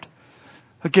hard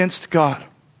against God,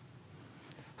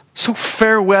 so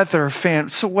fair weather,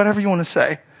 so whatever you want to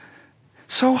say,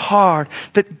 so hard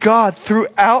that God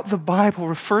throughout the Bible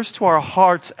refers to our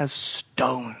hearts as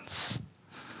stones.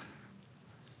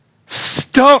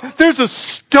 Stone. There's a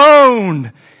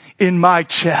stone in my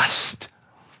chest.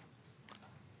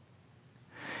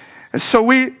 And so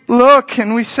we look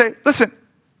and we say, listen,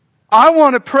 I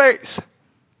want to praise.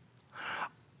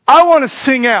 I want to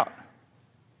sing out.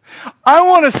 I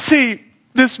want to see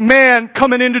this man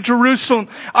coming into Jerusalem.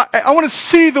 I want to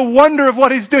see the wonder of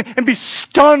what he's doing and be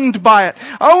stunned by it.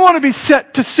 I want to be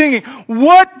set to singing.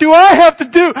 What do I have to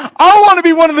do? I want to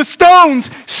be one of the stones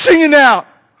singing out.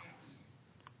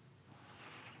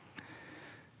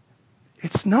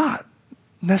 It's not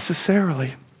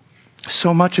necessarily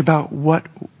so much about what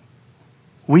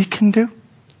we can do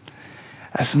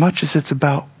as much as it's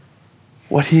about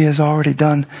what he has already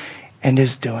done and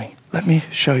is doing. Let me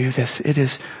show you this. It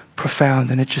is profound,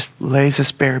 and it just lays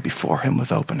us bare before him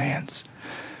with open hands.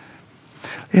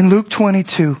 In Luke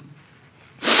 22,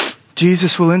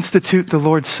 Jesus will institute the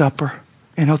Lord's Supper,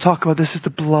 and he'll talk about this is the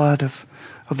blood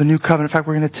of the new covenant. In fact,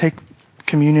 we're going to take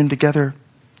communion together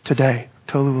today.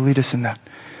 Tolu will lead us in that.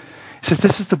 He says,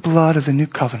 this is the blood of the new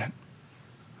covenant.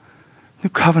 New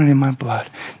covenant in my blood.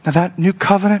 Now that new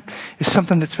covenant is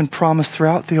something that's been promised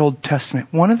throughout the Old Testament.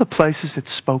 One of the places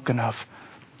it's spoken of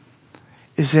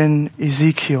is in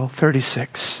Ezekiel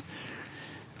 36.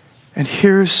 And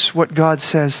here's what God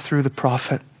says through the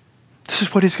prophet. This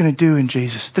is what he's going to do in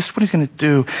Jesus. This is what he's going to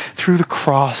do through the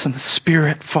cross and the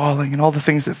Spirit falling and all the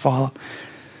things that follow.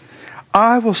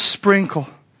 I will sprinkle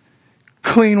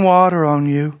clean water on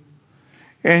you,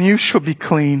 and you shall be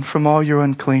clean from all your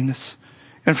uncleanness.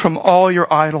 And from all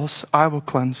your idols I will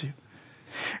cleanse you.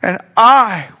 And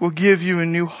I will give you a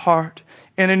new heart,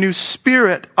 and a new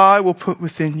spirit I will put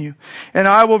within you. And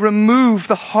I will remove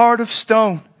the heart of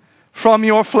stone from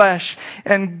your flesh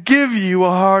and give you a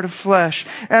heart of flesh.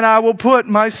 And I will put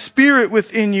my spirit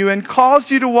within you and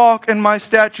cause you to walk in my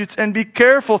statutes and be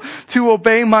careful to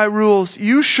obey my rules.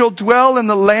 You shall dwell in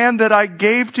the land that I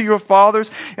gave to your fathers,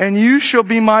 and you shall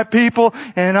be my people,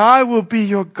 and I will be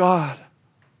your God.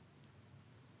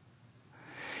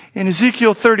 In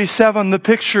Ezekiel 37, the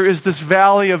picture is this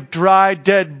valley of dry,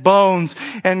 dead bones.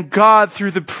 And God,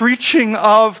 through the preaching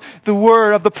of the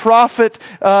word of the prophet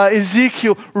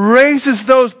Ezekiel, raises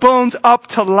those bones up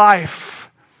to life.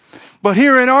 But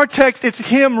here in our text, it's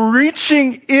him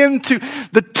reaching into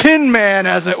the tin man,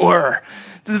 as it were.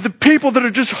 The people that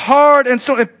are just hard and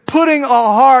so putting a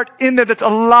heart in there that's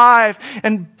alive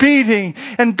and beating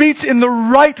and beats in the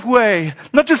right way.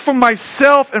 Not just for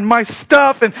myself and my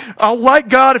stuff, and I'll like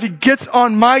God if he gets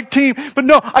on my team. But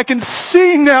no, I can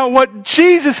see now what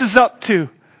Jesus is up to.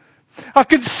 I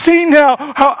can see now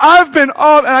how I've been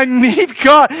off and I need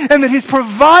God, and that he's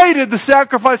provided the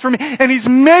sacrifice for me, and he's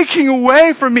making a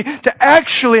way for me to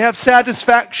actually have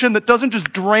satisfaction that doesn't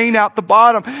just drain out the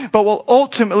bottom, but will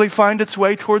ultimately find its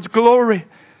way towards glory.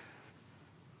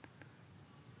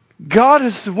 God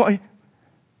is the one.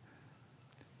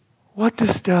 What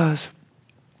this does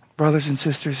brothers and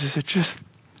sisters, is it just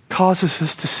causes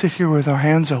us to sit here with our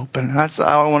hands open. And that's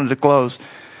how I wanted to close.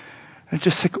 And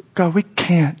just say, God, we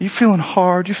can't. You're feeling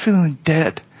hard. You're feeling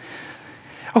dead.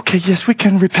 Okay, yes, we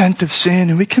can repent of sin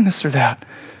and we can this or that.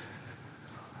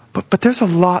 But there's a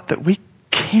lot that we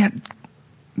can't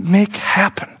make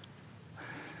happen.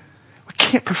 We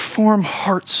can't perform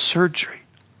heart surgery.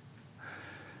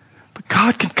 But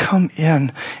God can come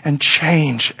in and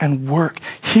change and work.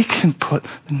 He can put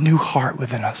a new heart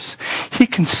within us. He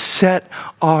can set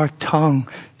our tongue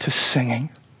to singing.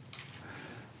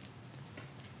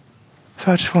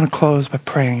 So I just want to close by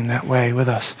praying in that way with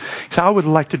us. Because I would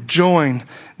like to join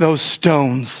those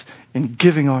stones in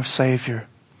giving our Savior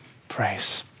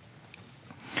praise.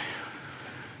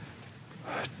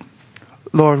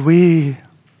 Lord, we,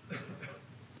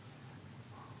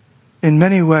 in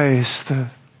many ways,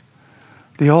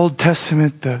 the Old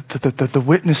Testament, the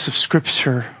witness of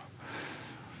Scripture,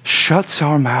 shuts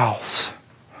our mouths.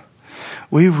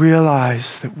 We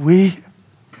realize that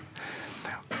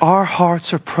our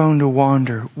hearts are prone to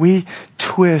wander. We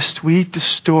twist, we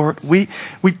distort, we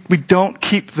don't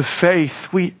keep the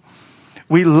faith. We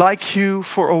like you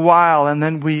for a while and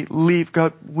then we leave.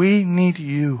 God, we need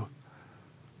you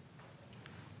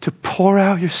to pour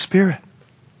out your Spirit.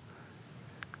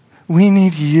 We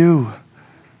need you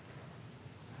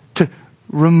to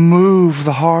remove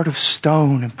the heart of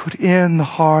stone and put in the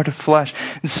heart of flesh.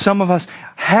 And some of us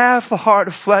have the heart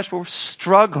of flesh, but we're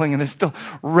struggling and there's still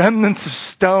remnants of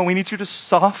stone. We need you to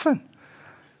soften.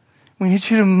 We need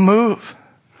you to move.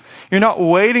 You're not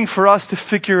waiting for us to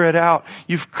figure it out.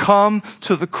 You've come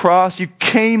to the cross. You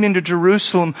came into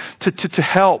Jerusalem to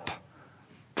help,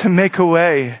 to make a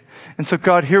way. And so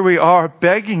God, here we are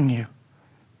begging you.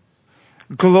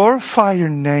 Glorify your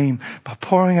name by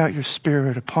pouring out your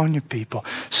Spirit upon your people,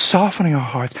 softening our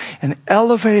hearts and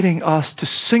elevating us to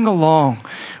sing along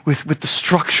with the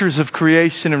structures of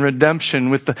creation and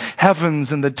redemption, with the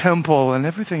heavens and the temple and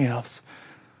everything else.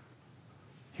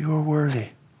 You are worthy.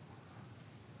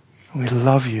 We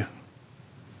love you.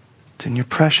 It's in your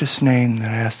precious name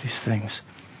that I ask these things.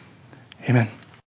 Amen.